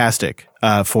 That's fantastic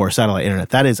for satellite internet.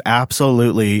 That is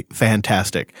absolutely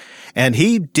fantastic. And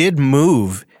he did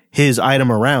move his item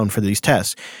around for these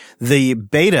tests. The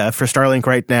beta for Starlink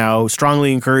right now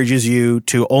strongly encourages you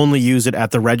to only use it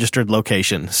at the registered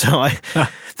location. So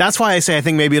that's why I say I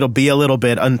think maybe it'll be a little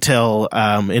bit until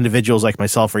individuals like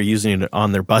myself are using it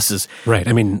on their buses. Right.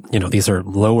 I mean, these are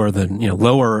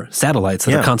lower satellites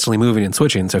that are constantly moving and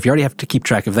switching. So if you already have to keep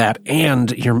track of that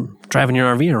and you're driving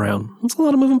your RV around, it's a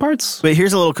lot of moving parts. But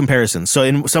here's a little comparison. So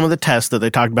in some of the tests that they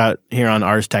talked about here on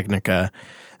Ars Technica,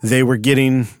 they were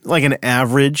getting like an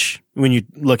average, when you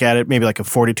look at it, maybe like a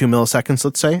 42 milliseconds,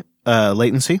 let's say,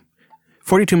 latency.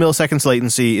 42 milliseconds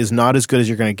latency is not as good as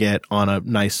you're going to get on a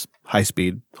nice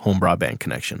high-speed home broadband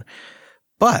connection.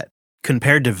 But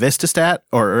compared to Vistastat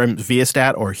or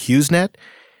Viastat or HughesNet,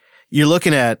 you're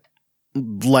looking at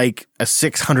like a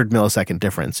 600 millisecond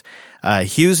difference.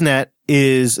 HughesNet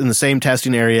is in the same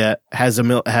testing area, has a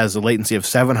latency of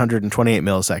 728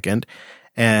 millisecond,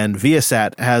 and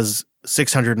Viasat has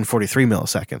 643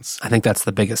 milliseconds. I think that's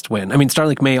the biggest win. I mean,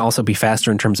 Starlink may also be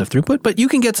faster in terms of throughput, but you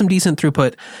can get some decent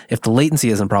throughput if the latency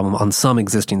isn't a problem on some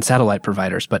existing satellite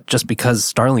providers. But just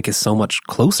because Starlink is so much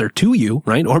closer to you,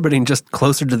 right, orbiting just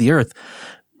closer to the Earth,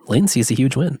 latency is a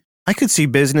huge win. I could see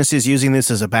businesses using this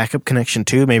as a backup connection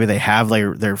too. Maybe they have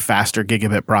their faster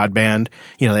gigabit broadband.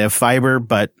 They have fiber,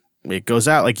 but it goes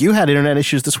out. Like you had internet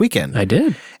issues this weekend. I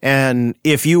did. And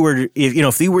if we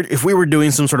were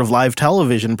doing some sort of live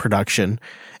television production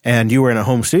and you were in a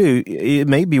home studio, it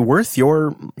may be worth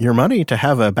your money to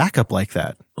have a backup like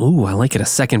that. Ooh, I like it. A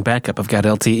second backup. I've got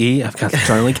LTE. I've got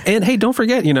Starlink. And hey, don't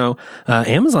forget,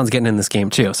 Amazon's getting in this game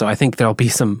too. So I think there'll be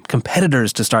some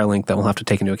competitors to Starlink that we'll have to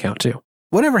take into account too.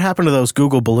 whatever happened to those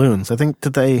Google balloons? I think,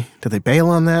 did they bail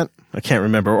on that? I can't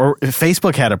remember. Or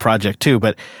Facebook had a project too,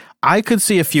 but I could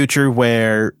see a future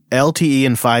where LTE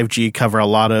and 5G cover a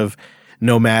lot of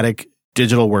nomadic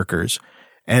digital workers.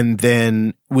 And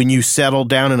then when you settle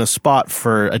down in a spot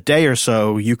for a day or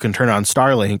so, you can turn on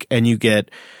Starlink and you get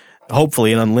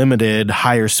hopefully an unlimited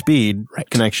higher speed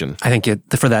connection. I think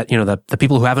for that, the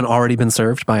people who haven't already been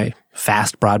served by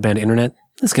fast broadband internet,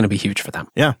 it's going to be huge for them.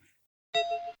 Yeah.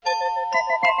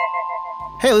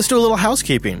 Hey, let's do a little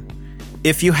housekeeping.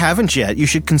 If you haven't yet, you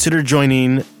should consider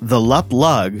joining the LUP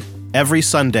Lug every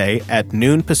Sunday at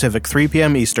noon Pacific, 3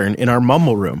 p.m. Eastern in our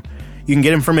Mumble room. You can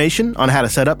get information on how to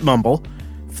set up Mumble.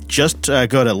 Just go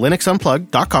to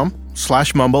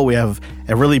linuxunplugged.com/Mumble. We have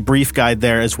a really brief guide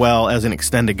there as well as an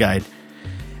extended guide.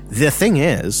 The thing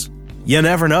is, you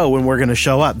never know when we're going to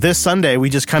show up. This Sunday, we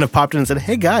just kind of popped in and said,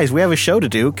 hey guys, we have a show to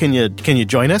do. Can you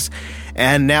join us?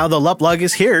 And now the LUP Lug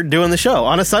is here doing the show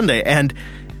on a Sunday. And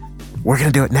we're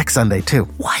going to do it next Sunday too.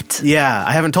 What? Yeah,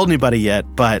 I haven't told anybody yet,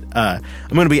 but I'm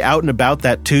going to be out and about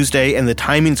that Tuesday, and the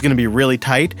timing's going to be really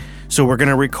tight. So we're going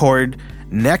to record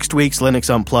next week's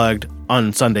Linux Unplugged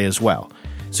on Sunday as well.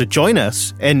 So join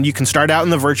us, and you can start out in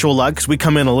the virtual lug because we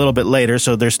come in a little bit later,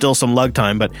 so there's still some lug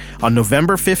time. But on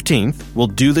November 15th, we'll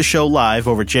do the show live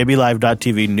over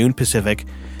jblive.tv, noon Pacific,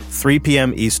 3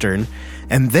 p.m. Eastern.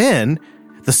 And then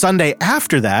the Sunday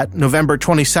after that, November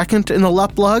 22nd in the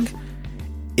LUP Lug,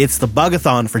 it's the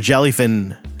Bugathon for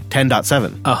Jellyfin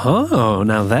 10.7. Oh,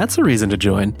 now that's a reason to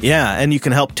join. Yeah, and you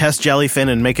can help test Jellyfin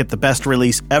and make it the best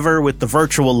release ever with the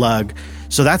virtual lug.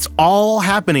 So that's all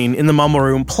happening in the Mumble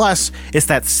room. Plus, it's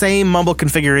that same Mumble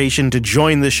configuration to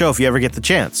join the show if you ever get the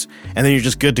chance. And then you're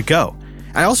just good to go.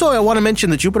 I want to mention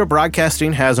that Jupiter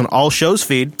Broadcasting has an all shows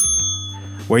feed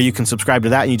where you can subscribe to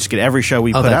that and you just get every show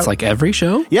we put out. Oh, that's like every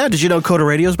show? Yeah, did you know Coda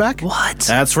Radio's back? What?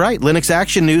 That's right. Linux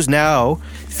Action News now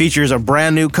features a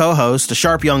brand new co-host, a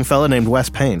sharp young fella named Wes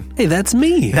Payne. Hey, that's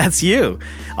me. That's you.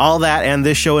 All that and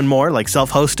this show and more, like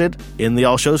self-hosted in the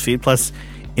all shows feed, plus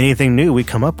anything new we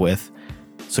come up with.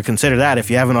 So consider that if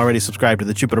you haven't already subscribed to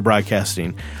the Jupiter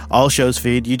Broadcasting all shows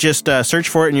feed. You just search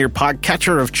for it in your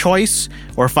podcatcher of choice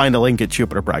or find a link at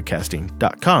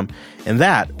jupiterbroadcasting.com. And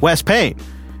that, Wes Payne,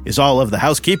 is all of the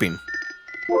housekeeping.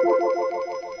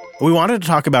 We wanted to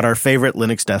talk about our favorite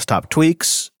Linux desktop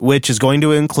tweaks, which is going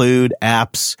to include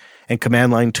apps and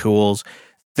command line tools,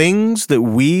 things that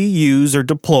we use or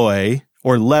deploy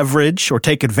or leverage or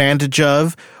take advantage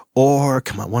of, or,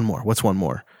 come on, one more. What's one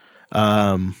more?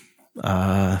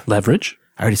 Leverage?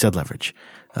 I already said leverage.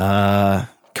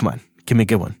 Come on, give me a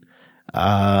good one.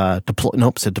 Deploy.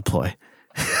 Nope, said deploy.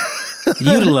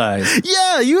 Utilize.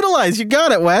 Yeah, utilize. You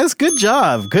got it, Wes. Good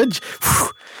job.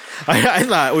 I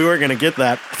thought we weren't going to get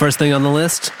that. First thing on the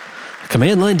list,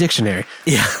 command line dictionary.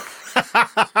 Yeah.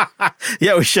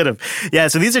 Yeah, we should have. Yeah,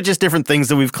 so these are just different things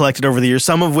that we've collected over the years,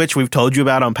 some of which we've told you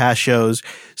about on past shows,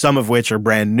 some of which are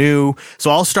brand new.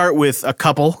 So I'll start with a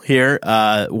couple here.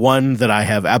 One that I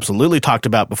have absolutely talked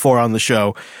about before on the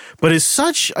show, but is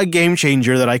such a game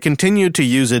changer that I continue to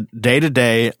use it day to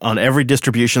day on every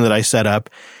distribution that I set up.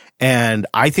 And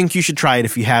I think you should try it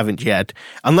if you haven't yet,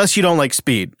 unless you don't like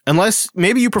speed, unless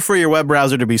maybe you prefer your web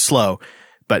browser to be slow.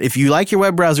 But if you like your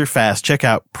web browser fast, check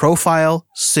out Profile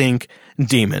Sync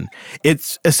Daemon.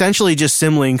 It's essentially just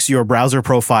symlinks your browser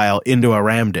profile into a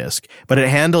RAM disk, but it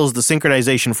handles the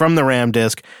synchronization from the RAM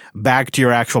disk back to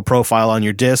your actual profile on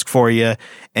your disk for you,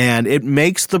 and it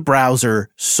makes the browser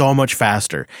so much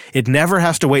faster. It never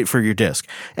has to wait for your disk.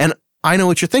 And I know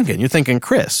what you're thinking. You're thinking,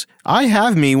 Chris, I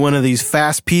have me one of these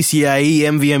fast PCIe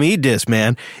NVMe disks,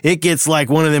 man. It gets like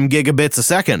one of them gigabits a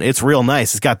second. It's real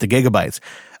nice. It's got the gigabytes.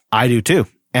 I do too.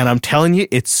 And I'm telling you,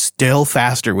 it's still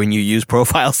faster when you use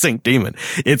Profile Sync Daemon.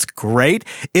 It's great.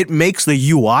 It makes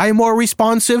the UI more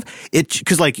responsive.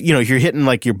 Cause you're hitting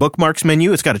like your bookmarks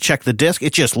menu. It's got to check the disk.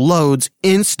 It just loads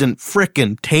instant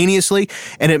frickin' taneously,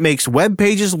 and it makes web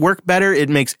pages work better. It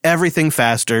makes everything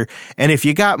faster. And if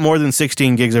you got more than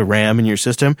 16 gigs of RAM in your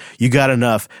system, you got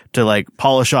enough to like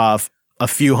polish off a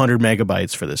few hundred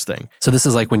megabytes for this thing. So this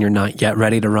is like when you're not yet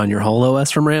ready to run your whole OS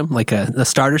from RAM, like a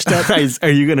starter step. Are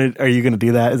you gonna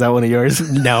do that? Is that one of yours?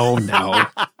 No.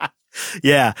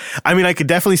 Yeah. I mean, I could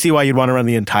definitely see why you'd want to run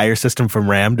the entire system from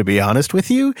RAM, to be honest with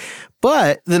you.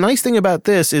 But the nice thing about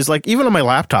this is, like, even on my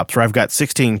laptops where I've got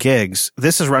 16 gigs,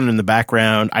 this is running in the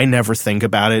background. I never think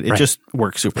about it. It just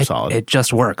works super solid. It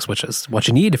just works, which is what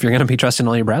you need if you're going to be trusting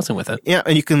all your browsing with it. Yeah,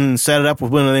 and you can set it up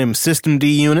with one of them systemd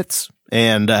units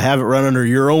and have it run under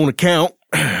your own account.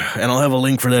 And I'll have a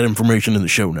link for that information in the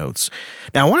show notes.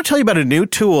 Now, I want to tell you about a new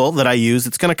tool that I use.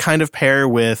 It's going to kind of pair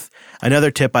with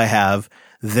another tip I have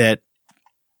that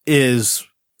is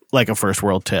like a first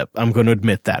world tip. I'm going to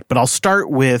admit that. But I'll start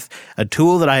with a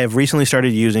tool that I have recently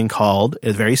started using called,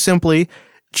 very simply,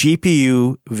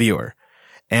 GPU Viewer.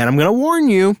 And I'm going to warn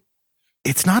you,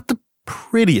 it's not the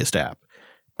prettiest app,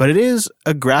 but it is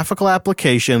a graphical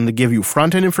application to give you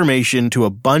front-end information to a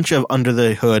bunch of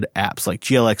under-the-hood apps like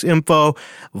GLX Info,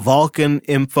 Vulkan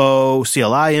Info,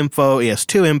 CLI Info,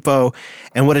 ES2 Info.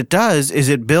 And what it does is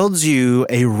it builds you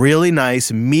a really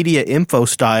nice media info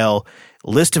style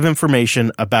list of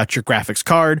information about your graphics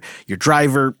card, your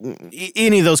driver,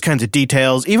 any of those kinds of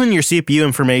details, even your CPU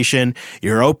information,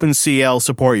 your OpenCL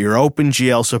support, your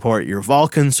OpenGL support, your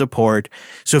Vulkan support.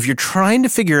 So if you're trying to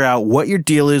figure out what your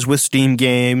deal is with Steam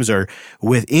games or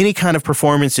with any kind of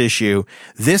performance issue,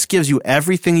 this gives you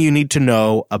everything you need to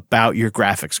know about your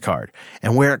graphics card.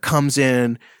 And where it comes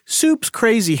in soup's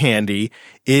crazy handy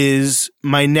is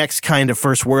my next kind of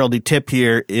first worldy tip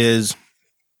here is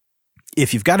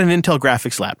if you've got an Intel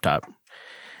graphics laptop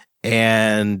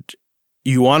and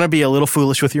you want to be a little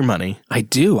foolish with your money. I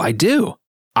do.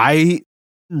 I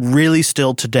really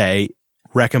still today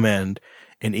recommend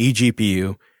an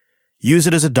eGPU. Use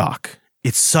it as a dock.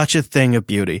 It's such a thing of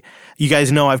beauty. You guys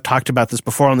know I've talked about this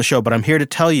before on the show, but I'm here to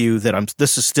tell you that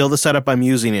this is still the setup I'm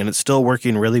using and it's still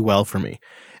working really well for me.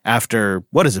 After,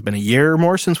 what has it been, a year or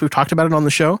more since we've talked about it on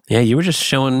the show? Yeah, you were just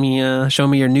showing me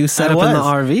your new setup in the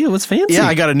RV. It was fancy. Yeah,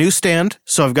 I got a new stand.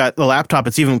 So I've got the laptop.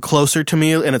 It's even closer to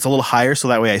me and it's a little higher. So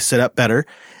that way I sit up better.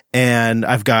 And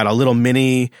I've got a little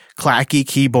mini clacky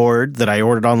keyboard that I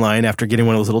ordered online after getting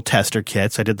one of those little tester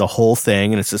kits. I did the whole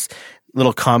thing and it's this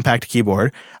little compact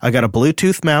keyboard. I got a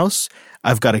Bluetooth mouse.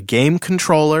 I've got a game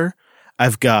controller.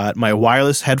 I've got my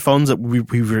wireless headphones that we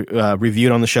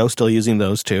reviewed on the show, still using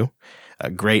those too.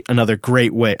 Another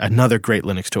great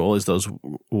Linux tool is those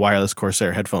wireless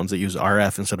Corsair headphones that use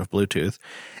RF instead of Bluetooth.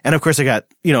 And of course I got,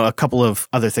 a couple of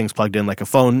other things plugged in like a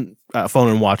phone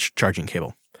and watch charging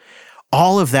cable.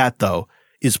 All of that though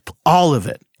all of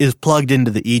it is plugged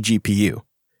into the eGPU.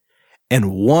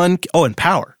 And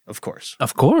power, of course.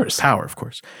 Power, of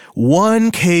course.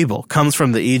 One cable comes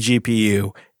from the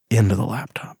eGPU into the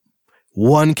laptop.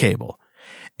 One cable.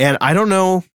 And I don't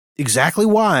know exactly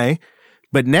why,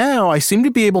 but now I seem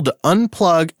to be able to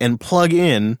unplug and plug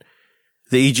in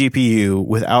the eGPU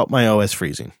without my OS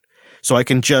freezing. So I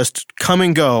can just come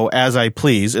and go as I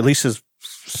please, at least as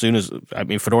soon as,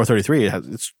 Fedora 33,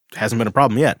 it hasn't been a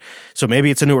problem yet. So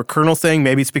maybe it's a newer kernel thing.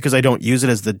 Maybe it's because I don't use it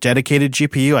as the dedicated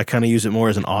GPU. I kind of use it more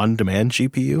as an on-demand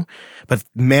GPU. But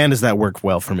man, does that work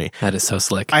well for me. That is so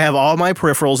slick. I have all my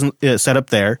peripherals set up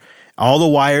there. All the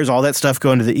wires, all that stuff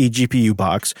go into the eGPU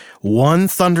box. One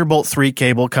Thunderbolt 3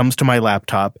 cable comes to my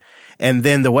laptop. And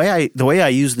then the way I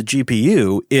use the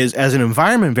GPU is as an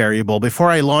environment variable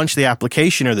before I launch the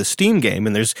application or the Steam game.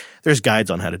 And there's guides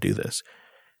on how to do this.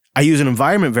 I use an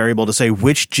environment variable to say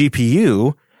which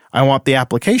GPU I want the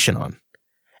application on.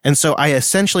 And so I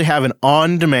essentially have an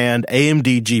on-demand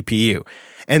AMD GPU.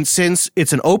 And since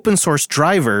it's an open source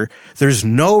driver, there's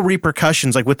no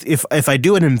repercussions. Like if I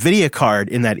do an NVIDIA card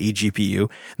in that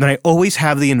eGPU, then I always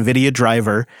have the NVIDIA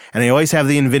driver and I always have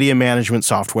the NVIDIA management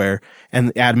software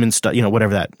and admin stuff,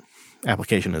 whatever that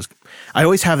application is. I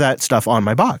always have that stuff on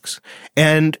my box.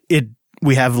 And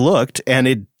we have looked and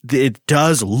it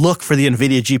does look for the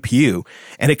NVIDIA GPU,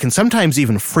 and it can sometimes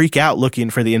even freak out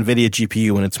looking for the NVIDIA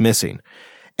GPU when it's missing.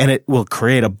 And it will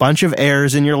create a bunch of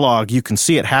errors in your log. You can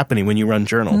see it happening when you run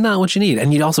journal. Not what you need.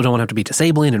 And you also don't want to have to be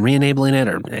disabling and re-enabling it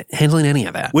or handling any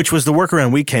of that. Which was the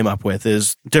workaround we came up with,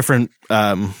 is different,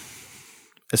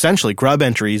 essentially grub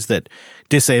entries that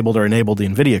disabled or enabled the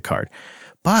NVIDIA card.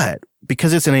 But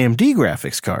because it's an AMD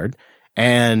graphics card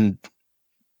and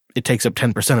it takes up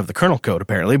 10% of the kernel code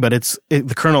apparently, but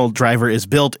the kernel driver is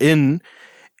built in.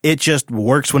 It just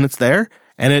works when it's there,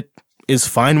 and it is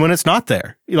fine when it's not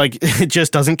there. Like, it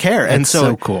just doesn't care. That's and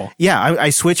so cool. Yeah, I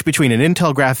switch between an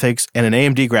Intel graphics and an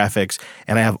AMD graphics,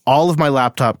 and I have all of my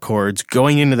laptop cords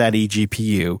going into that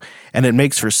eGPU, and it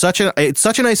makes for such a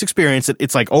nice experience.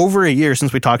 It's like over a year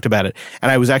since we talked about it, and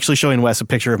I was actually showing Wes a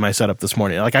picture of my setup this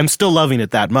morning. Like, I'm still loving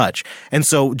it that much. And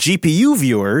so GPU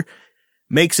Viewer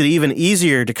makes it even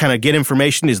easier to kind of get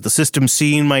information. Is the system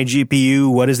seeing my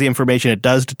GPU? What is the information it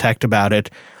does detect about it?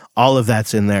 All of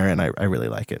that's in there, and I really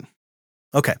like it.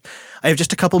 Okay. I have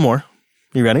just a couple more.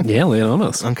 You ready? Yeah, lay it on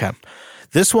us. Okay.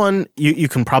 This one, you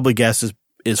can probably guess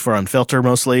is for Unfilter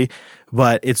mostly,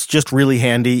 but it's just really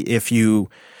handy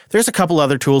there's a couple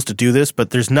other tools to do this, but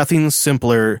there's nothing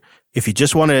simpler. If you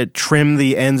just want to trim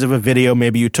the ends of a video,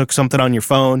 maybe you took something on your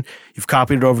phone, you've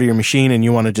copied it over to your machine, and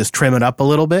you want to just trim it up a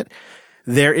little bit.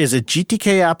 There is a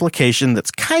GTK application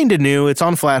that's kind of new. It's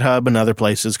on FlatHub and other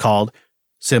places called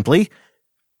simply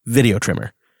Video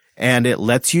Trimmer. and it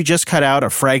lets you just cut out a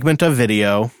fragment of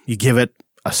video. You give it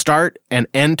a start and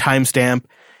end timestamp,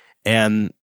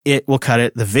 and it will cut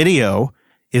it. The video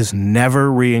is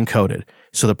never re-encoded.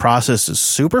 So the process is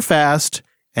super fast,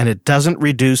 and it doesn't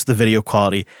reduce the video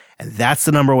quality. And that's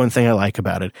the number one thing I like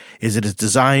about it, is it is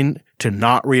designed to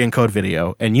not re-encode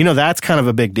video. And that's kind of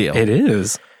a big deal. It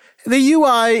is. The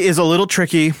UI is a little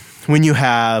tricky when you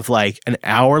have like an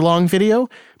hour-long video,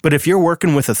 but if you're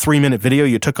working with a 3-minute video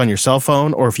you took on your cell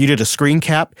phone, or if you did a screen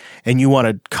cap and you want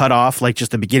to cut off like just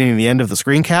the beginning and the end of the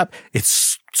screen cap,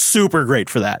 it's super great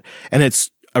for that. And it's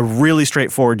a really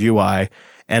straightforward UI,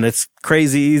 and it's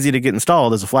crazy easy to get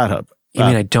installed as a FlatHub. You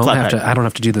mean I don't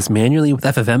have to do this manually with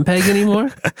FFmpeg anymore?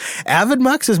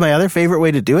 AvidMux is my other favorite way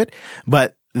to do it,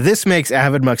 but this makes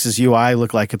AvidMux's UI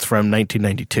look like it's from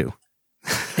 1992.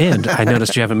 And I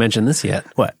noticed you haven't mentioned this yet.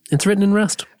 What? It's written in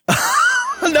Rust.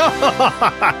 No!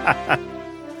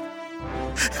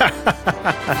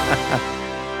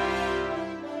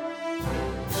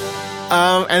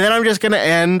 And then I'm just going to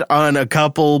end on a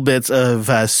couple bits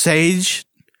of sage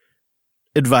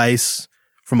advice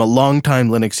from a longtime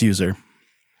Linux user.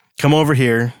 Come over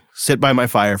here, sit by my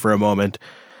fire for a moment.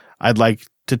 I'd like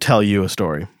to tell you a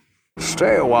story.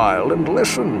 Stay a while and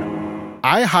listen.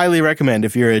 I highly recommend,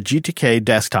 if you're a GTK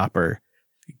desktopper,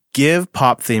 give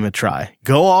Pop Theme a try.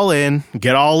 Go all in,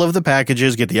 get all of the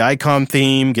packages, get the icon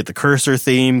theme, get the cursor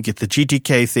theme, get the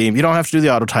GTK theme. You don't have to do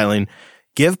the auto-tiling.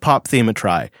 Give Pop Theme a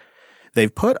try.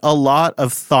 They've put a lot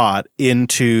of thought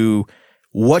into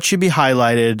what should be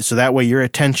highlighted so that way your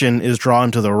attention is drawn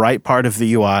to the right part of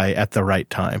the UI at the right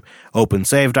time. Open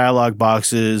save dialog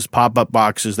boxes, pop-up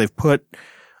boxes. They've put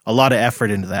a lot of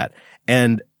effort into that.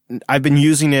 And I've been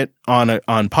using it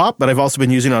on Pop, but I've also been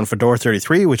using it on Fedora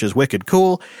 33, which is wicked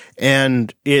cool.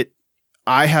 And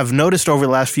I have noticed over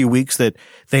the last few weeks that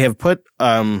they have put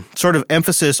sort of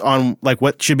emphasis on like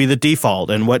what should be the default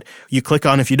and what you click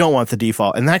on if you don't want the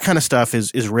default. And that kind of stuff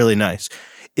is really nice.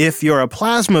 If you're a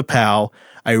Plasma Pal,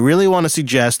 I really want to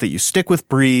suggest that you stick with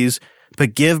Breeze,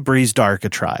 but give Breeze Dark a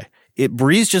try.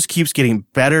 Breeze just keeps getting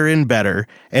better and better.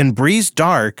 And Breeze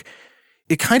Dark,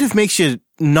 it kind of makes you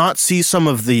not see some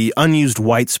of the unused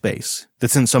white space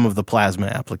that's in some of the Plasma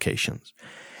applications.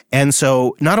 And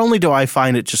so not only do I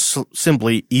find it just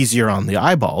simply easier on the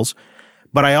eyeballs,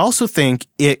 but I also think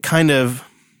it kind of,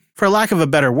 for lack of a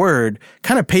better word,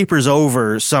 kind of papers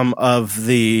over some of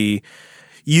the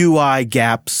UI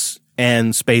gaps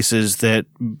and spaces that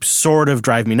sort of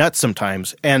drive me nuts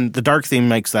sometimes. And the dark theme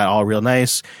makes that all real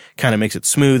nice, kind of makes it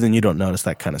smooth, and you don't notice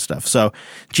that kind of stuff. So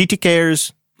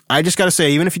GTKers, I just got to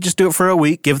say, even if you just do it for a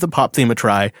week, give the Pop Theme a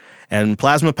try. And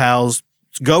Plasma Pals,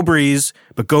 go Breeze,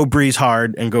 but go Breeze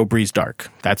hard and go Breeze dark.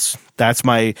 That's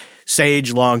my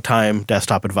sage long time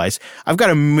desktop advice. I've got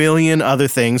a million other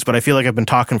things, but I feel like I've been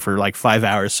talking for like 5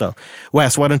 hours. So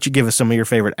Wes, why don't you give us some of your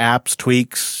favorite apps,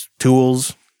 tweaks,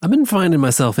 tools? I've been finding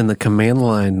myself in the command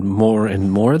line more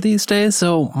and more these days.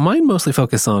 So mine mostly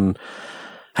focus on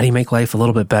how do you make life a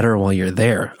little bit better while you're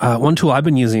there? One tool I've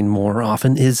been using more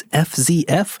often is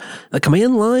FZF, the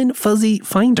Command Line Fuzzy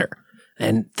Finder.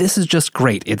 And this is just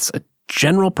great. It's a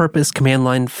general purpose command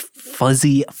line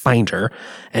fuzzy finder,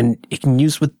 and it can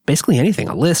use with basically anything: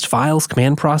 a list, files,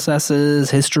 command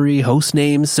processes, history, host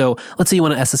names. So let's say you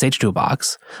want to SSH to a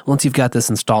box. Once you've got this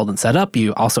installed and set up,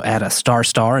 you also add a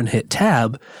 * and hit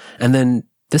tab, and then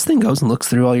this thing goes and looks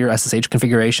through all your SSH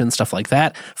configuration, stuff like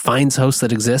that, finds hosts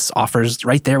that exist, offers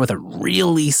right there with a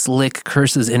really slick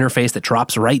curses interface that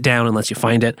drops right down and lets you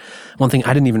find it. One thing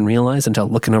I didn't even realize until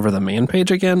looking over the man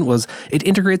page again was it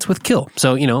integrates with kill.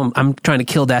 So, I'm trying to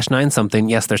kill -9 something.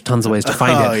 Yes, there's tons of ways to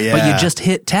find it, yeah. But you just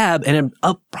hit tab and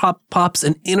it pops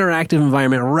an interactive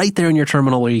environment right there in your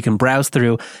terminal where you can browse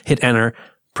through, hit enter,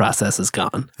 process is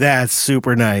gone. That's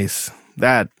super nice.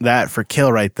 That for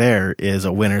kill right there is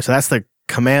a winner. So that's the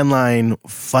Command Line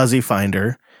Fuzzy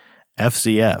Finder,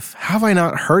 FZF. How have I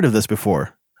not heard of this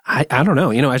before? I don't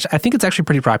know. I think it's actually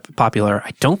pretty popular.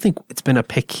 I don't think it's been a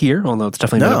pick here, although it's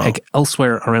definitely been a pick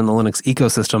elsewhere around the Linux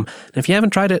ecosystem. And if you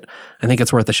haven't tried it, I think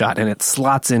it's worth a shot. And it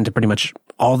slots into pretty much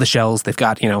all the shells. They've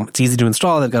got, it's easy to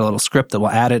install. They've got a little script that will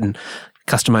add it and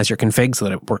customize your config so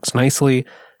that it works nicely.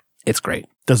 It's great.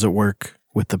 Does it work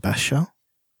with the best shell?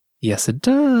 Yes, it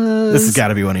does. This has got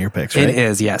to be one of your picks, right? It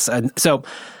is, yes. So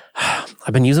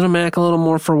I've been using a Mac a little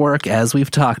more for work, as we've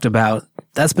talked about.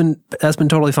 That's been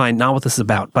totally fine. Not what this is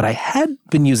about, but I had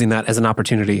been using that as an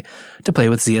opportunity to play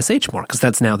with ZSH more, because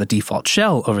that's now the default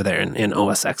shell over there in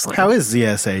OS X land. How is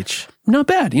ZSH? Not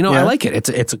bad. I like it.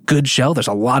 It's a good shell. There's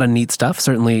a lot of neat stuff.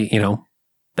 Certainly,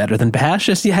 better than Bash,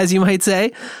 as you might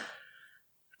say.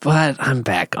 But I'm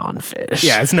back on Fish.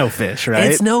 Yeah, it's no Fish,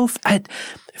 right? It's no.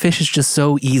 Fish is just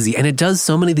so easy, and it does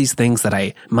so many of these things that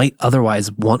I might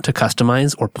otherwise want to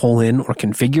customize or pull in or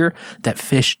configure that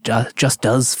Fish just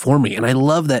does for me. And I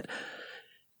love that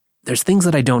there's things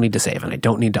that I don't need to save and I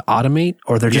don't need to automate,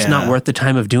 or they're just not worth the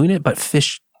time of doing it, but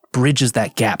Fish bridges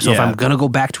that gap. So if I'm going to go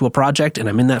back to a project and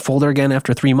I'm in that folder again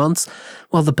after 3 months,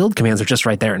 well, the build commands are just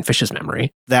right there in Fish's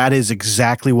memory. That is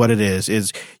exactly what it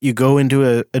is you go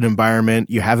into an environment,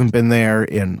 you haven't been there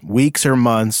in weeks or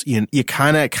months, you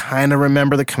kind of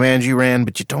remember the commands you ran,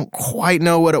 but you don't quite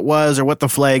know what it was or what the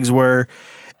flags were,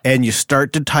 and you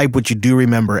start to type what you do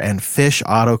remember, and Fish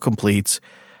auto-completes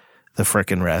the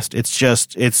frickin' rest.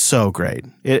 It's so great.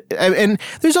 And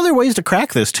there's other ways to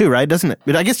crack this too, right? Doesn't it?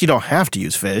 But I guess you don't have to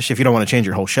use Fish if you don't want to change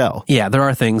your whole shell. Yeah, there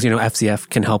are things, FCF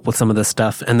can help with some of this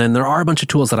stuff. And then there are a bunch of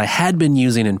tools that I had been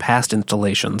using in past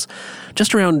installations,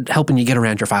 just around helping you get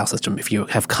around your file system. If you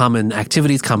have common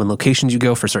activities, common locations you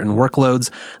go for certain workloads,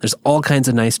 there's all kinds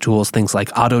of nice tools, things like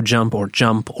AutoJump or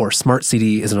Jump or Smart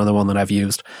CD is another one that I've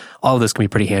used. All of this can be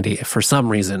pretty handy if for some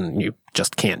reason you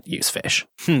just can't use Fish.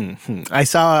 I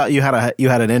saw you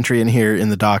had an entry in here in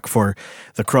the doc for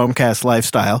the Chromecast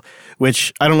lifestyle,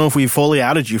 which I don't know if we fully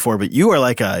outed you for, but you are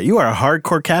a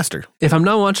hardcore caster. If I'm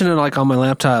not watching it like on my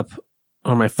laptop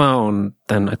or my phone,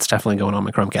 then it's definitely going on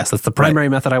my Chromecast. That's the primary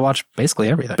method I watch basically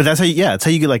everything. But that's how you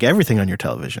get like everything on your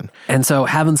television. And so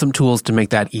having some tools to make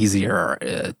that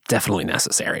easier definitely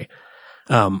necessary.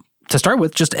 To start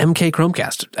with, just MK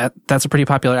Chromecast. That's a pretty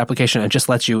popular application. It just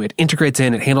lets you, it integrates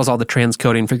in, it handles all the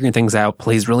transcoding, figuring things out,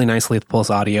 plays really nicely with Pulse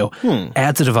Audio,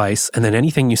 adds a device, and then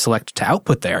anything you select to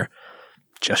output there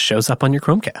just shows up on your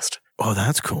Chromecast. Oh,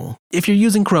 that's cool. If you're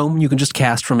using Chrome, you can just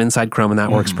cast from inside Chrome, and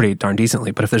that works pretty darn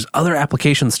decently. But if there's other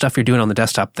applications, stuff you're doing on the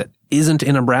desktop that isn't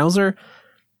in a browser,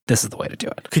 this is the way to do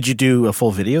it. Could you do a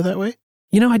full video that way?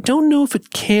 I don't know if it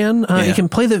can. It can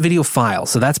play the video file,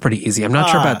 so that's pretty easy. I'm not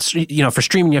sure about, for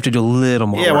streaming, you have to do a little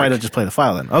more work. Why not just play the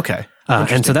file then? Okay.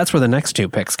 And so that's where the next two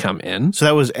picks come in. So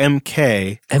that was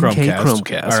MK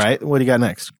Chromecast. All right. What do you got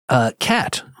next?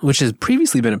 Cat, which has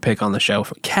previously been a pick on the show,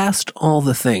 Cast All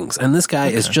the Things. And this guy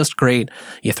is just great.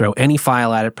 You throw any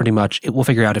file at it pretty much. It will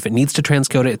figure out if it needs to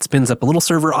transcode it. It spins up a little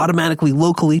server automatically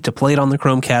locally to play it on the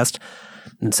Chromecast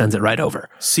and sends it right over.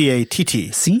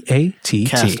 CATT. CATT.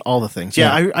 Cast All the Things.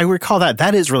 Yeah, I recall that.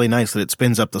 That is really nice that it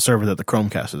spins up the server that the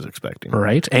Chromecast is expecting.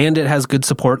 Right. And it has good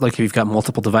support, like if you've got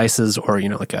multiple devices or,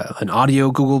 like an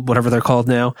audio Google, whatever they're called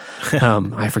now.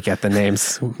 I forget the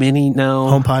names. Mini, no.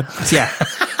 HomePod. Yeah.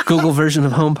 Google version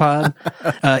of HomePod.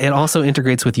 It also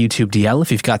integrates with YouTube DL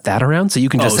if you've got that around. So you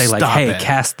can just say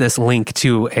cast this link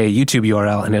to a YouTube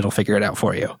URL and it'll figure it out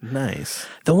for you. Nice.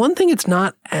 The one thing it's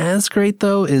not as great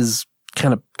though is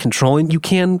kind of controlling. You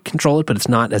can control it, but it's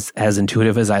not as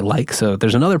intuitive as I like. So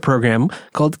there's another program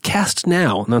called Cast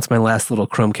Now, and that's my last little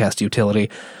Chromecast utility.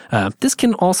 This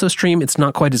can also stream. It's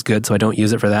not quite as good, so I don't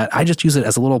use it for that. I just use it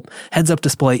as a little heads-up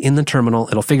display in the terminal.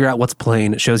 It'll figure out what's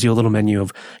playing. It shows you a little menu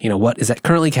of, what is that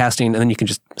currently casting, and then you can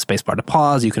just spacebar to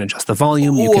pause. You can adjust the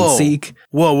volume. You can seek.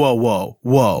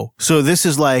 Whoa. So this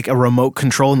is like a remote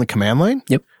control in the command line?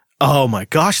 Yep. Oh my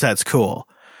gosh, that's cool.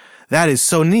 That is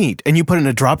so neat. And you put it in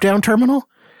a drop-down terminal?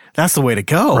 That's the way to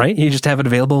go. Right? You just have it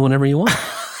available whenever you want.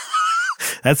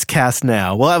 That's Cast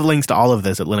Now. We'll have links to all of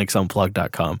this at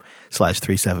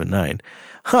linuxunplugged.com/379.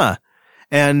 Huh.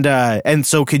 And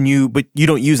so but you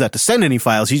don't use that to send any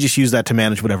files. You just use that to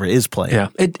manage whatever is playing. Yeah.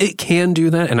 It can do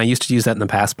that. And I used to use that in the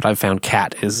past, but I've found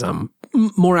Cat is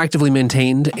more actively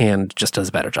maintained and just does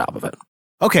a better job of it.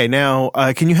 Okay. Now,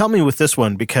 can you help me with this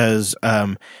one? Because,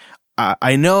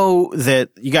 I know that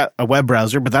you got a web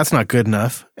browser, but that's not good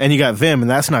enough. And you got Vim,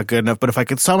 and that's not good enough. But if I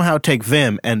could somehow take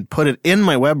Vim and put it in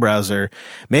my web browser,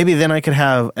 maybe then I could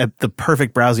have the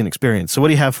perfect browsing experience. So what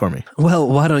do you have for me? Well,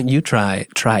 why don't you try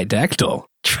Tridactyl?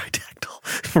 Tridactyl.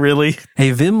 Really?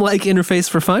 A Vim-like interface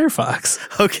for Firefox.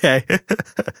 Okay.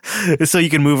 So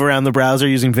you can move around the browser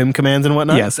using Vim commands and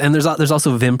whatnot? Yes, and there's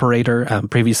also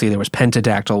Vimperator. Previously, there was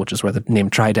Pentadactyl, which is where the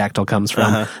name Tridactyl comes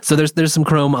from. So there's some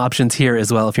Chrome options here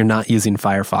as well if you're not using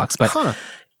Firefox. But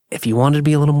if you wanted to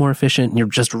be a little more efficient and you're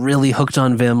just really hooked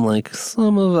on Vim like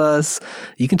some of us,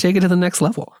 you can take it to the next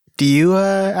level. Do you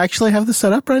actually have this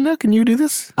set up right now? Can you do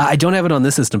this? I don't have it on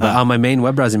this system, but on my main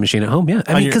web browsing machine at home, yeah.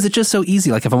 I mean, because it's just so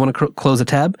easy. Like if I want to close a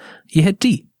tab, you hit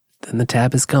D, then the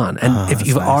tab is gone. And if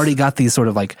you've already got these sort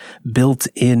of like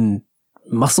built-in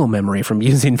muscle memory from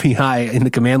using VI in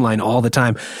the command line all the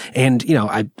time, and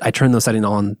I turn those settings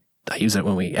on. I use it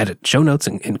when we edit show notes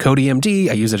in CodeEMD.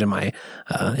 I use it in my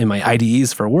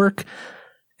IDEs for work.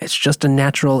 It's just a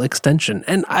natural extension.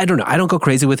 And I don't know. I don't go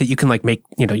crazy with it. You can like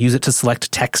use it to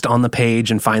select text on the page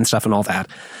and find stuff and all that.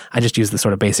 I just use the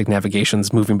sort of basic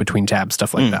navigations, moving between tabs,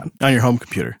 stuff like that. On your home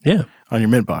computer. Yeah. On your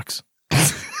Mint box.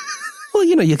 Well,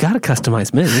 you got to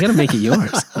customize Mint. You got to make it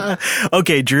yours.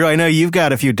 Okay, Drew, I know you've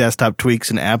got a few desktop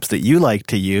tweaks and apps that you like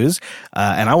to use,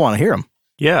 and I want to hear them.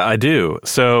 Yeah, I do.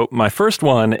 So my first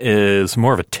one is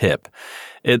more of a tip.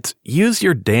 It's use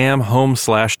your damn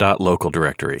home/.local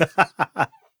directory.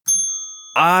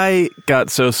 I got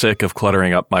so sick of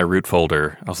cluttering up my root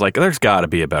folder. I was like, there's got to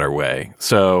be a better way.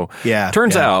 So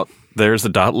turns out there's a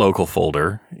 .local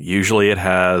folder. Usually it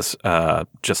has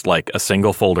just like a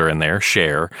single folder in there,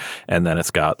 share, and then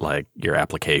it's got like your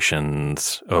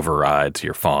applications, overrides,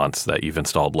 your fonts that you've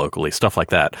installed locally, stuff like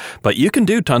that. But you can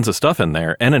do tons of stuff in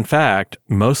there. And in fact,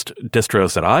 most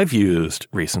distros that I've used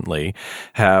recently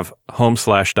have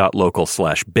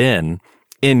home/.local/bin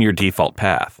in your default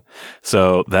path.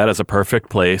 So that is a perfect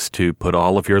place to put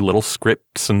all of your little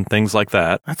scripts and things like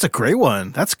that. That's a great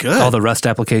one. That's good. All the Rust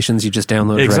applications you just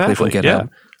download directly from GitHub.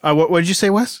 Yeah. What did you say,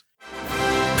 Wes?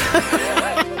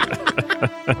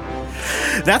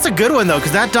 That's a good one, though,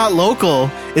 because that .local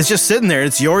is just sitting there.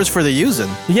 It's yours for the using.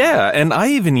 Yeah, and I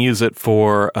even use it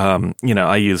for,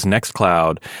 I use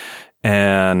Nextcloud.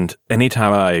 And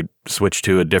anytime I switch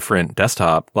to a different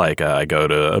desktop, like I go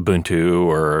to Ubuntu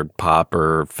or Pop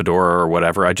or Fedora or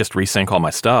whatever, I just resync all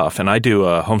my stuff. And I do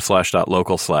a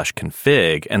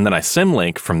home/.local/config, and then I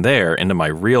symlink from there into my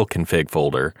real config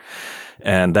folder.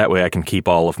 And that way I can keep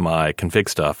all of my config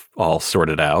stuff all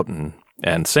sorted out and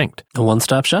synced. A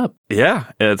one-stop shop. Yeah.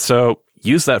 So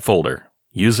use that folder.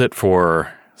 Use it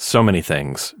for so many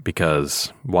things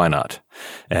because why not?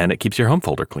 And it keeps your home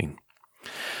folder clean.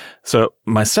 So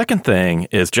my second thing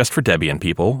is just for Debian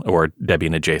people or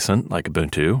Debian adjacent like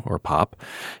Ubuntu or Pop,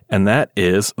 and that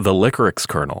is the Liquorix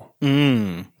kernel.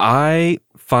 I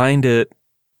find it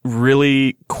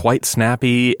really quite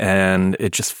snappy, and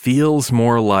it just feels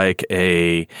more like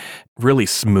a really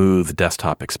smooth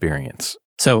desktop experience.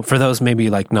 So for those maybe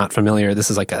like not familiar,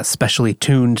 this is like a specially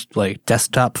tuned, like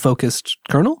desktop focused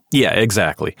kernel? Yeah,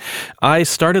 exactly. I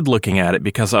started looking at it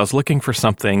because I was looking for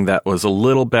something that was a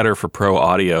little better for pro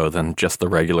audio than just the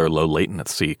regular low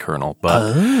latency kernel.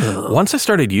 But once I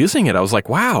started using it, I was like,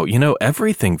 wow,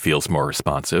 everything feels more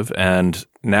responsive. And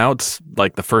now it's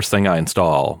like the first thing I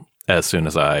install as soon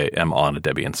as I am on a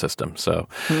Debian system. So,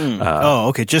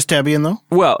 okay. Just Debian, though?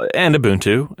 Well, and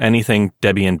Ubuntu, anything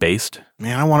Debian based.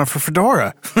 Man, I want it for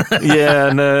Fedora.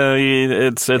 Yeah, no,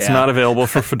 it's not available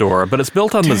for Fedora, but it's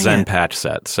built on the Zen patch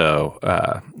set. So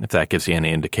if that gives you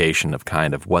any indication of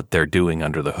kind of what they're doing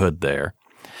under the hood there.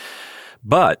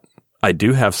 But I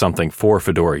do have something for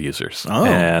Fedora users.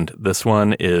 And this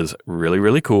one is really,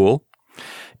 really cool.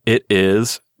 It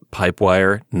is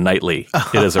Pipewire Nightly.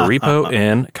 It is a repo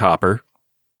in Copper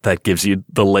that gives you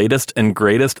the latest and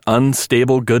greatest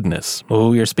unstable goodness.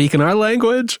 Oh, you're speaking our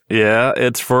language. Yeah,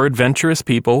 it's for adventurous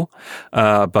people,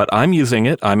 but I'm using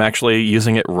it. I'm actually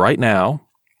using it right now,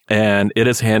 and it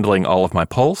is handling all of my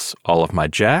Pulse, all of my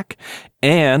Jack,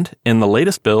 and in the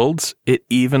latest builds, it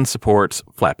even supports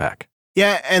Flatpak.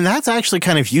 Yeah, and that's actually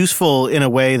kind of useful in a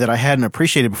way that I hadn't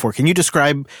appreciated before. Can you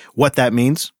describe what that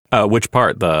means? Which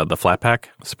part? The Flatpak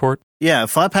support? Yeah,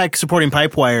 Flatpak supporting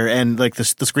Pipewire and like the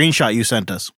screenshot you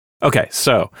sent us. Okay,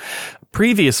 so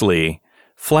previously,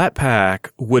 Flatpak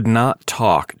would not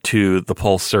talk to the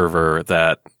Pulse server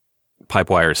that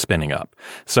Pipewire is spinning up.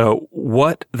 So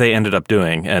what they ended up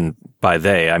doing, and by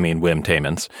they, I mean Wim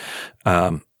Taemans,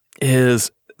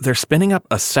 is they're spinning up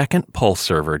a second Pulse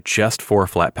server just for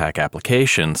Flatpak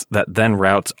applications that then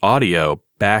routes audio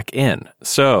back in.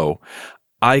 So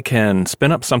I can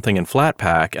spin up something in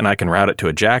Flatpak and I can route it to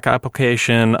a Jack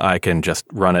application. I can just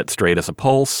run it straight as a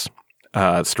Pulse,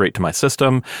 straight to my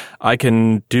system. I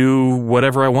can do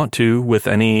whatever I want to with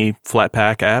any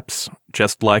Flatpak apps,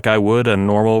 just like I would a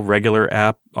normal regular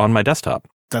app on my desktop.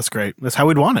 That's great. That's how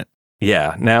we'd want it.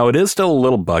 Yeah. Now, it is still a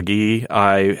little buggy.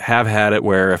 I have had it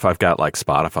where if I've got like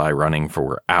Spotify running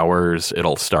for hours,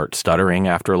 it'll start stuttering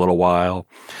after a little while.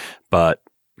 But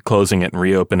closing it and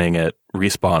reopening it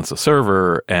respawns the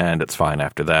server, and it's fine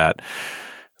after that.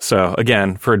 So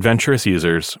again, for adventurous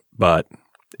users, but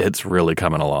it's really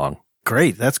coming along.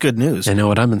 Great. That's good news. I know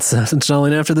what I'm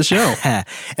installing after the show.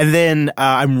 And then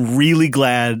I'm really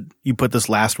glad you put this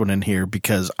last one in here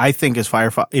because I think as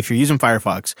Firefox, if you're using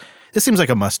Firefox, this seems like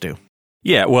a must-do.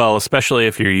 Yeah, well, especially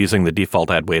if you're using the default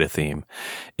Adwaita theme.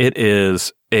 It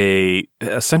is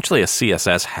essentially a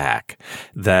CSS hack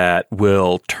that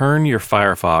will turn your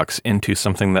Firefox into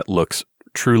something that looks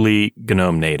truly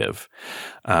GNOME native.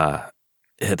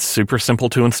 It's super simple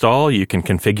to install. You can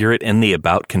configure it in the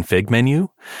About Config menu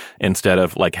instead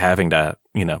of like having to,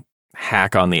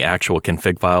 hack on the actual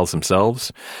config files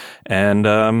themselves. And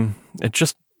it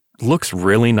just looks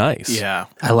really nice. Yeah.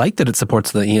 I like that it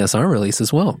supports the ESR release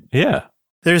as well. Yeah.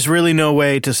 There's really no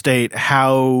way to state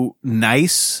how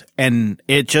nice, and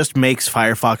it just makes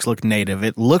Firefox look native.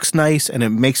 It looks nice, and it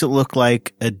makes it look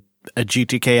like a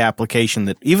GTK application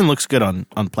that even looks good on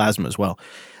Plasma as well.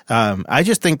 I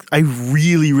just think I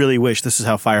really, really wish this is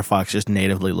how Firefox just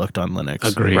natively looked on Linux.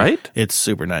 Agreed. Right? It's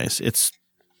super nice. It's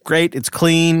great. It's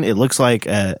clean. It looks like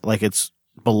it's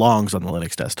belongs on the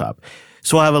Linux desktop.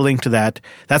 So I'll have a link to that.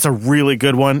 That's a really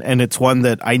good one, and it's one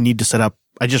that I need to set up.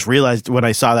 I just realized when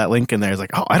I saw that link in there, I was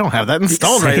like, oh, I don't have that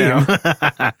installed right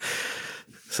now.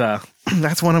 So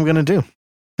that's what I'm going to do.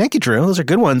 Thank you, Drew. Those are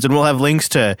good ones. And we'll have links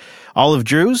to all of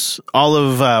Drew's, all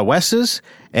of Wes's,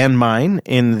 and mine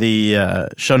in the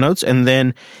show notes. And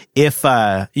then if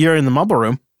you're in the mobile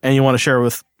room and you want to share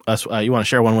with us,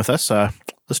 one with us,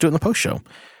 let's do it in the post show.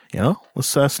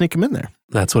 Let's sneak them in there.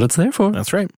 That's what it's there for.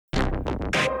 That's right.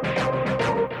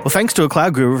 Well, thanks to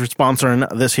Cloud Guru for sponsoring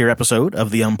this here episode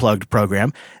of the Unplugged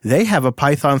program. They have a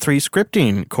Python 3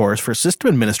 scripting course for system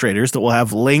administrators that we'll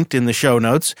have linked in the show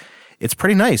notes. It's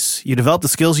pretty nice. You develop the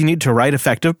skills you need to write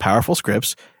effective, powerful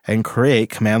scripts and create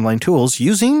command line tools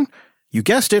using, you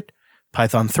guessed it,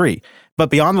 Python 3. But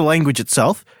beyond the language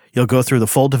itself, you'll go through the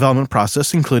full development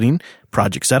process, including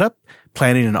project setup,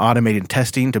 planning and automating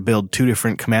testing to build 2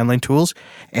 different command line tools,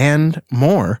 and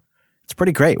more. It's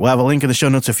pretty great. We'll have a link in the show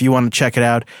notes if you want to check it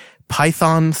out.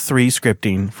 Python 3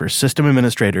 scripting for system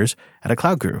administrators at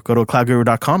Cloud Guru. Go to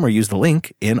cloudguru.com or use the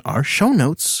link in our show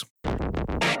notes.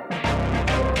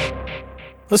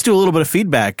 Let's do a little bit of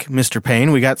feedback, Mr.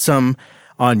 Payne. We got some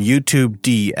on YouTube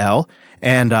DL.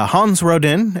 And Hans wrote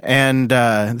in, and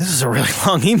this is a really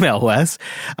long email, Wes,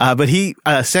 but he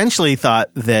essentially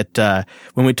thought that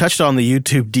when we touched on the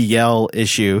YouTube DL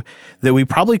issue, that we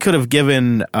probably could have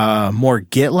given more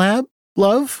GitLab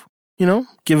love,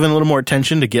 given a little more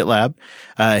attention to GitLab.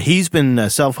 He's been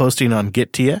self-hosting on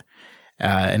Gitea,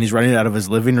 and he's running it out of his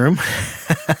living room.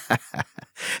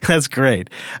 That's great.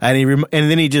 And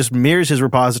then he just mirrors his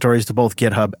repositories to both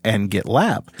GitHub and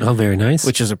GitLab. Oh, very nice.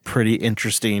 Which is a pretty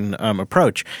interesting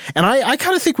approach. And I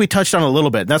kind of think we touched on it a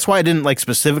little bit. That's why I didn't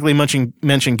specifically mention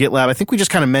GitLab. I think we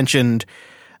just kind of mentioned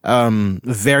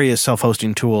various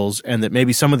self-hosting tools, and that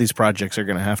maybe some of these projects are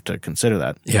going to have to consider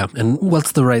that. Yeah. And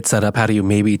what's the right setup? How do you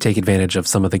maybe take advantage of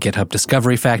some of the GitHub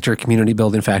discovery factor, community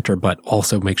building factor, but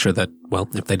also make sure that,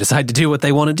 if they decide to do what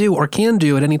they want to do or can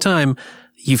do at any time,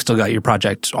 you've still got your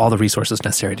project, all the resources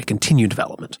necessary to continue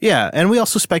development. Yeah, and we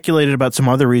also speculated about some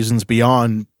other reasons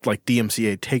beyond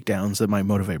DMCA takedowns that might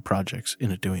motivate projects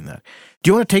into doing that. Do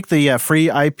you want to take the free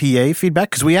IPA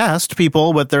feedback? Because we asked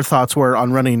people what their thoughts were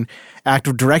on running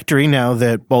Active Directory now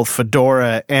that both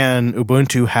Fedora and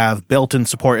Ubuntu have built-in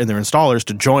support in their installers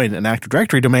to join an Active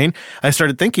Directory domain. I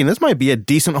started thinking this might be a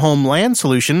decent home LAN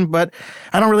solution, but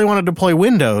I don't really want to deploy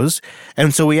Windows.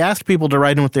 And so we asked people to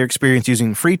write in with their experience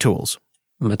using free tools.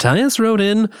 Matthias wrote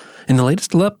in the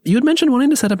latest LUP, you had mentioned wanting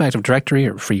to set up Active Directory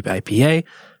or free IPA.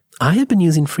 I have been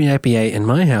using free IPA in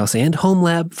my house and home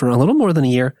lab for a little more than a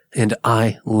year, and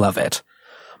I love it.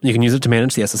 You can use it to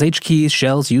manage the SSH keys,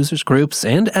 shells, users, groups,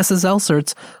 and SSL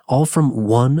certs, all from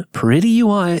one pretty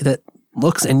UI that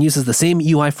looks and uses the same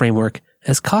UI framework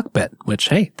as Cockpit, which,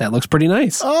 hey, that looks pretty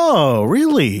nice. Oh,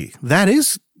 really? That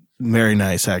is very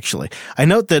nice, actually. I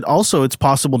note that also it's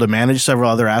possible to manage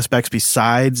several other aspects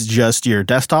besides just your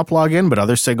desktop login, but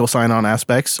other single sign-on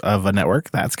aspects of a network.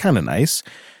 That's kind of nice.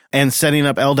 And setting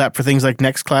up LDAP for things like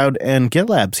Nextcloud and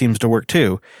GitLab seems to work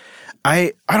too.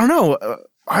 I don't know.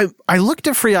 I looked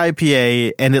at free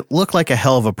IPA and it looked like a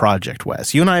hell of a project,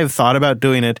 Wes. You and I have thought about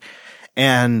doing it,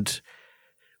 and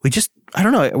we just, I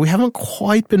don't know, we haven't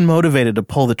quite been motivated to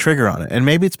pull the trigger on it. And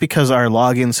maybe it's because our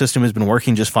login system has been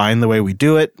working just fine the way we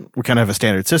do it. We kind of have a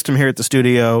standard system here at the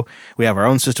studio. We have our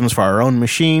own systems for our own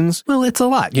machines. Well, it's a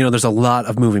lot. There's a lot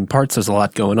of moving parts. There's a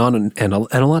lot going on and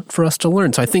a lot for us to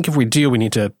learn. So I think if we do, we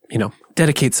need to,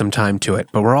 dedicate some time to it.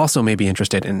 But we're also maybe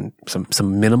interested in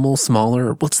some minimal,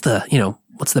 smaller, what's the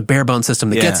bare bone system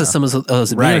that gets us some of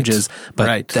those advantages,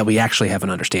 but that we actually have an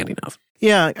understanding of.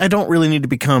 Yeah, I don't really need to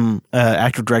become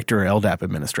Active Directory or LDAP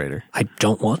administrator. I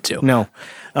don't want to. No.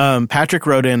 Patrick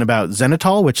wrote in about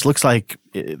Zenitol, which looks like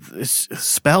it's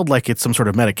spelled like it's some sort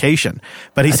of medication.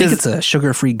 But he I says think it's a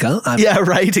sugar-free gum. yeah,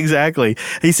 right, exactly.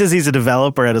 He says he's a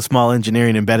developer at a small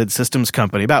engineering embedded systems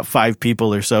company, about 5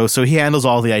 people or so he handles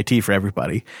all the IT for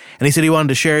everybody. And he said he wanted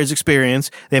to share his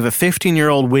experience. They have a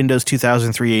 15-year-old Windows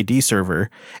 2003 AD server,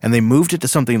 and they moved it to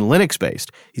something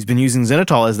Linux-based. He's been using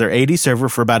Zenithal as their AD server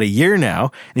for about a year now,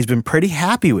 and he's been pretty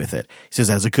happy with it. He says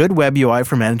it has a good web UI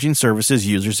for managing services,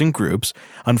 users, and groups.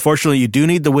 Unfortunately, you do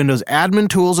need the Windows admin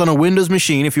tools on a Windows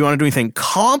machine if you want to do anything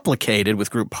complicated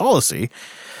with group policy.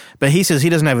 But he says he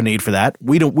doesn't have a need for that.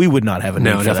 We would not have a need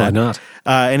for that. No, definitely not.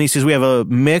 And he says we have a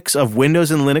mix of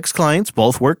Windows and Linux clients.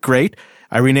 Both work great.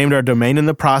 I renamed our domain in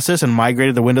the process and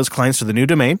migrated the Windows clients to the new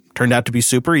domain. Turned out to be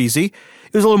super easy.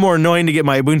 It was a little more annoying to get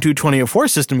my Ubuntu 20.04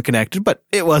 system connected, but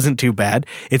it wasn't too bad.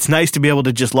 It's nice to be able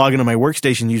to just log into my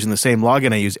workstation using the same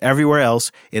login I use everywhere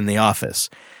else in the office.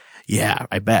 Yeah,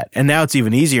 I bet. And now it's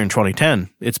even easier in 2010.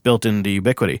 It's built into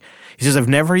Ubiquity. He says, I've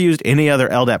never used any other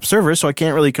LDAP server, so I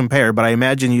can't really compare, but I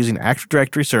imagine using Active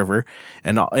Directory server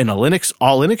and in a Linux,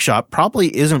 all Linux shop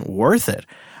probably isn't worth it.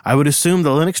 I would assume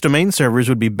the Linux domain servers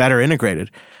would be better integrated.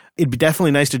 It'd be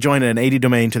definitely nice to join an AD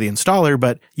domain to the installer,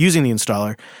 but using the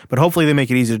installer, but hopefully they make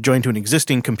it easy to join to an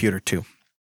existing computer too.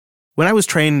 When I was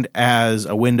trained as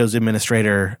a Windows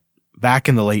administrator back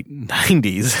in the late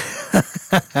 90s,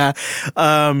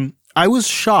 I was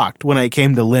shocked when I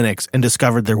came to Linux and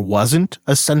discovered there wasn't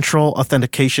a central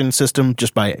authentication system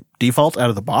just by default out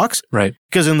of the box. Right.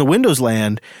 Because in the Windows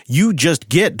land, you just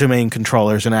get domain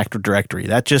controllers and Active Directory.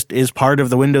 That just is part of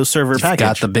the Windows Server package.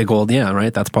 Got the big old, yeah,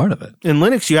 right? That's part of it. In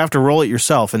Linux, you have to roll it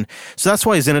yourself. And so that's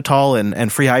why Zenithal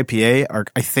and FreeIPA are,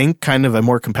 I think, kind of a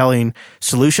more compelling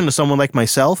solution to someone like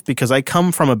myself, because I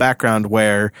come from a background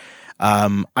where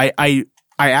I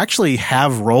actually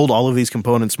have rolled all of these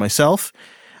components myself.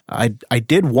 I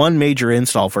did one major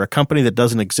install for a company that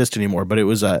doesn't exist anymore, but it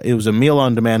was a meal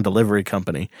on demand delivery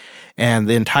company, and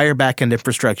the entire backend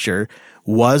infrastructure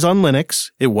was on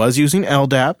Linux. It was using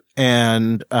LDAP,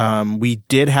 and we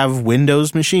did have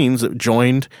Windows machines that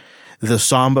joined the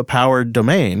Samba powered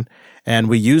domain, and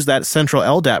we used that central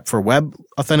LDAP for web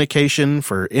authentication,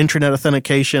 for intranet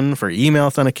authentication, for email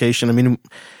authentication. I mean,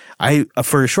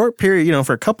 for a short period,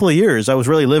 for a couple of years, I was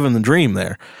really living the dream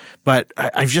there. But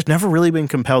I've just never really been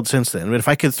compelled since then. But if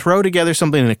I could throw together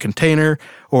something in a container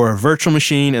or a virtual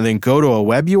machine and then go to a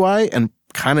web UI and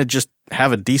kind of just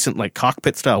have a decent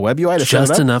cockpit style web UI to set it up,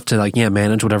 just enough to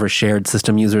manage whatever shared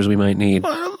system users we might need.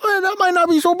 That might not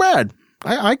be so bad.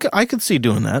 I could see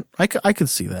doing that. I could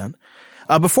see that.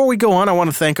 Before we go on, I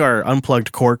want to thank our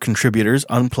Unplugged Core contributors,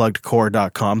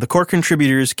 unpluggedcore.com. The core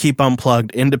contributors keep Unplugged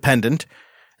independent.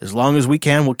 As long as we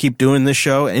can, we'll keep doing this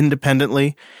show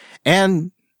independently.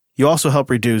 And you also help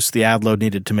reduce the ad load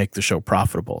needed to make the show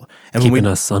profitable. And keeping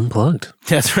us unplugged.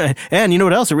 That's right. And you know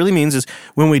what else it really means is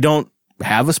when we don't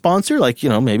have a sponsor,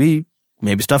 maybe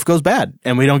stuff goes bad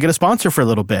and we don't get a sponsor for a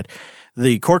little bit.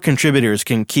 The core contributors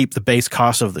can keep the base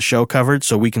costs of the show covered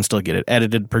so we can still get it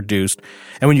edited, produced.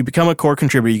 And when you become a core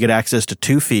contributor, you get access to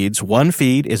 2 feeds. One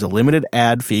feed is a limited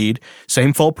ad feed,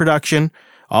 same full production,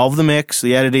 all of the mix,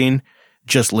 the editing,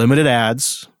 just limited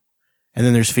ads. And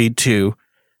then there's feed 2,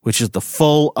 which is the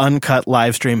full uncut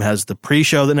live stream, has the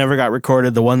pre-show that never got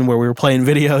recorded, the one where we were playing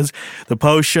videos, the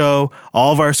post-show,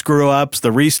 all of our screw-ups, the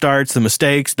restarts, the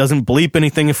mistakes, doesn't bleep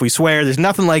anything if we swear. There's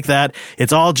nothing like that.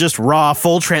 It's all just raw,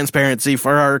 full transparency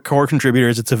for our core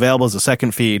contributors. It's available as a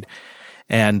second feed.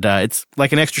 And it's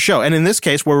like an extra show. And in this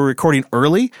case, where we're recording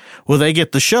early, they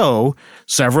get the show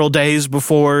several days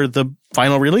before the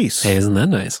final release. Hey, isn't that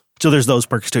nice? So there's those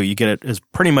perks too. You get it as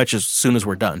pretty much as soon as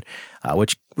we're done,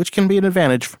 which can be an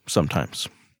advantage sometimes.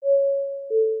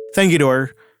 Thank you to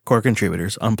our core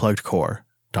contributors,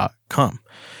 unpluggedcore.com.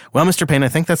 Well, Mr. Payne, I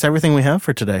think that's everything we have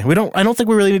for today. I don't think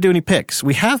we really need to do any picks.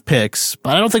 We have picks,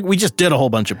 but I don't think we just did a whole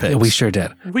bunch of picks. Yeah, we sure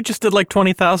did. We just did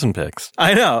 20,000 picks.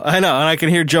 I know. And I can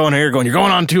hear Joe in here going, "You're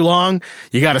going on too long.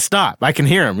 You got to stop." I can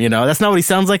hear him, That's not what he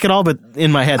sounds like at all, but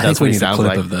in my head, that's what he sounds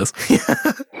like. I think we need a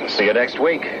clip of this. See you next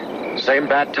week. Same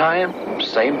bad time,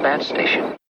 same bad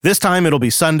station. This time it'll be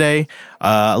Sunday,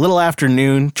 a little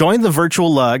afternoon. Join the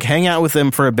virtual lug, hang out with them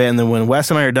for a bit, and then when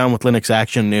Wes and I are done with Linux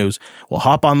Action News, we'll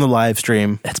hop on the live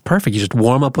stream. That's perfect. You just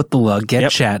warm up with the lug, get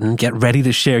chatting, get ready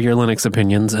to share your Linux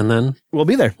opinions, and then we'll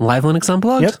be there. Live Linux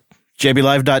Unplugged. Yep.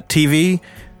 JBLive.tv,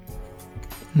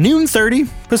 noon 30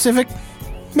 Pacific,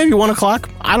 maybe 1 o'clock.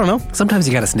 I don't know. Sometimes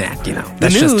you got a snack,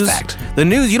 That's just fact. The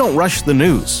news, you don't rush the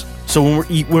news. So when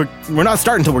we're not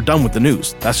starting until we're done with the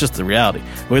news. That's just the reality.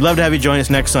 We'd love to have you join us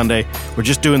next Sunday. We're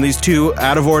just doing these 2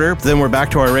 out of order. Then we're back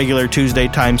to our regular Tuesday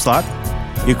time slot.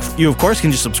 You of course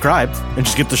can just subscribe and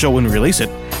just get the show when we release it,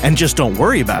 and just don't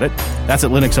worry about it. That's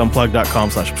at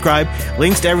linuxunplug.com/subscribe.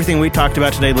 Links to everything we talked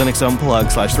about today,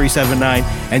 linuxunplug/379,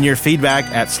 and your feedback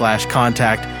at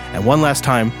 /contact. And one last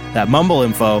time, that Mumble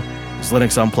info is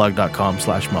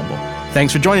linuxunplug.com/mumble.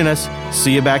 Thanks for joining us.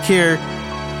 See you back here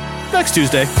next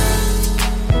Tuesday.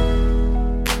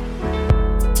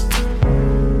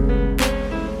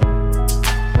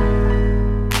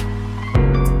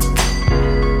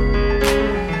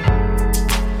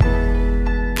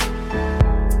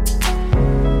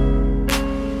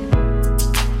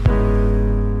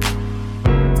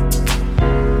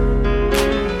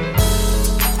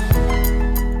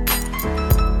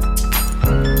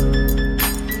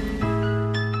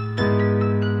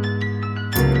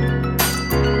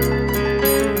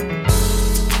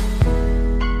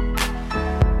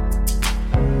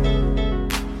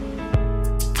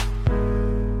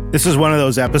 This is one of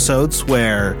those episodes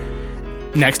where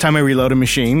next time I reload a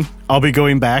machine, I'll be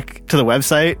going back to the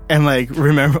website and like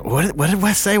remember what did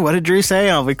Wes say? What did Drew say?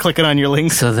 I'll be clicking on your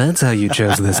links. So that's how you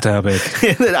chose this topic.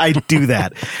 I do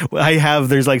that.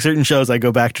 There's like certain shows I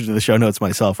go back to the show notes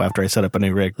myself after I set up a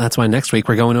new rig. That's why next week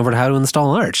we're going over to how to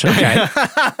install Arch. Okay.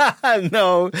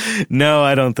 No,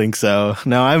 I don't think so.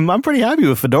 No, I'm pretty happy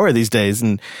with Fedora these days,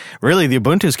 and really the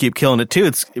Ubuntu's keep killing it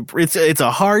too. It's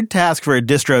a hard task for a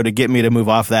distro to get me to move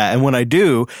off that, and when I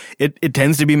do, it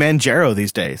tends to be Manjaro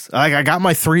these days. Like I got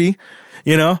my 3,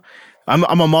 you know.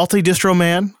 I'm a multi-distro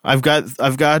man. I've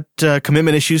got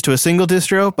commitment issues to a single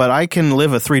distro, but I can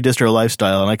live a 3-distro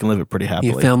lifestyle, and I can live it pretty happily.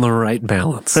 You found the right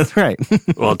balance. That's right.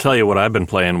 Well, I'll tell you what I've been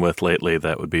playing with lately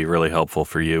that would be really helpful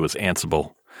for you is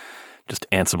Ansible. Just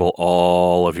Ansible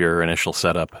all of your initial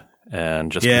setup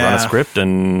and just run a script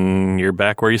and you're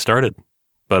back where you started,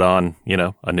 but on,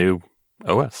 a new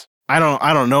OS. I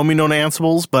don't know me no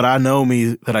Ansibles, but I know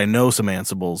me that I know some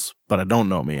Ansibles, but I don't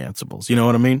know me Ansibles. You know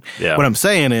what I mean? Yeah. What I'm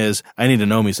saying is I need to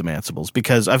know me some Ansibles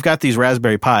because I've got these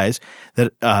Raspberry Pis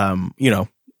that,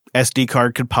 SD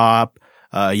card could pop,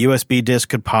 USB disk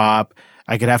could pop.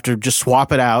 I could have to just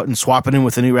swap it out and swap it in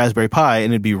with a new Raspberry Pi,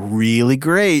 and it'd be really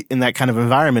great in that kind of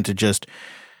environment to just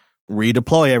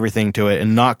redeploy everything to it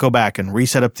and not go back and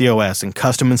reset up the OS and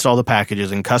custom install the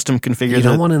packages and custom configure. You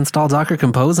don't want to install Docker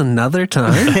Compose another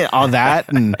time? All that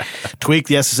and tweak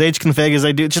the SSH config as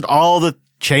I do. Just all the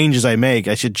changes I make,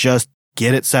 I should just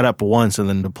get it set up once and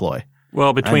then deploy.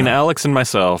 Well, between Alex and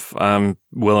myself, I'm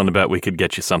willing to bet we could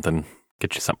get you something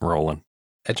rolling.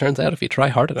 It turns out if you try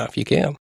hard enough, you can.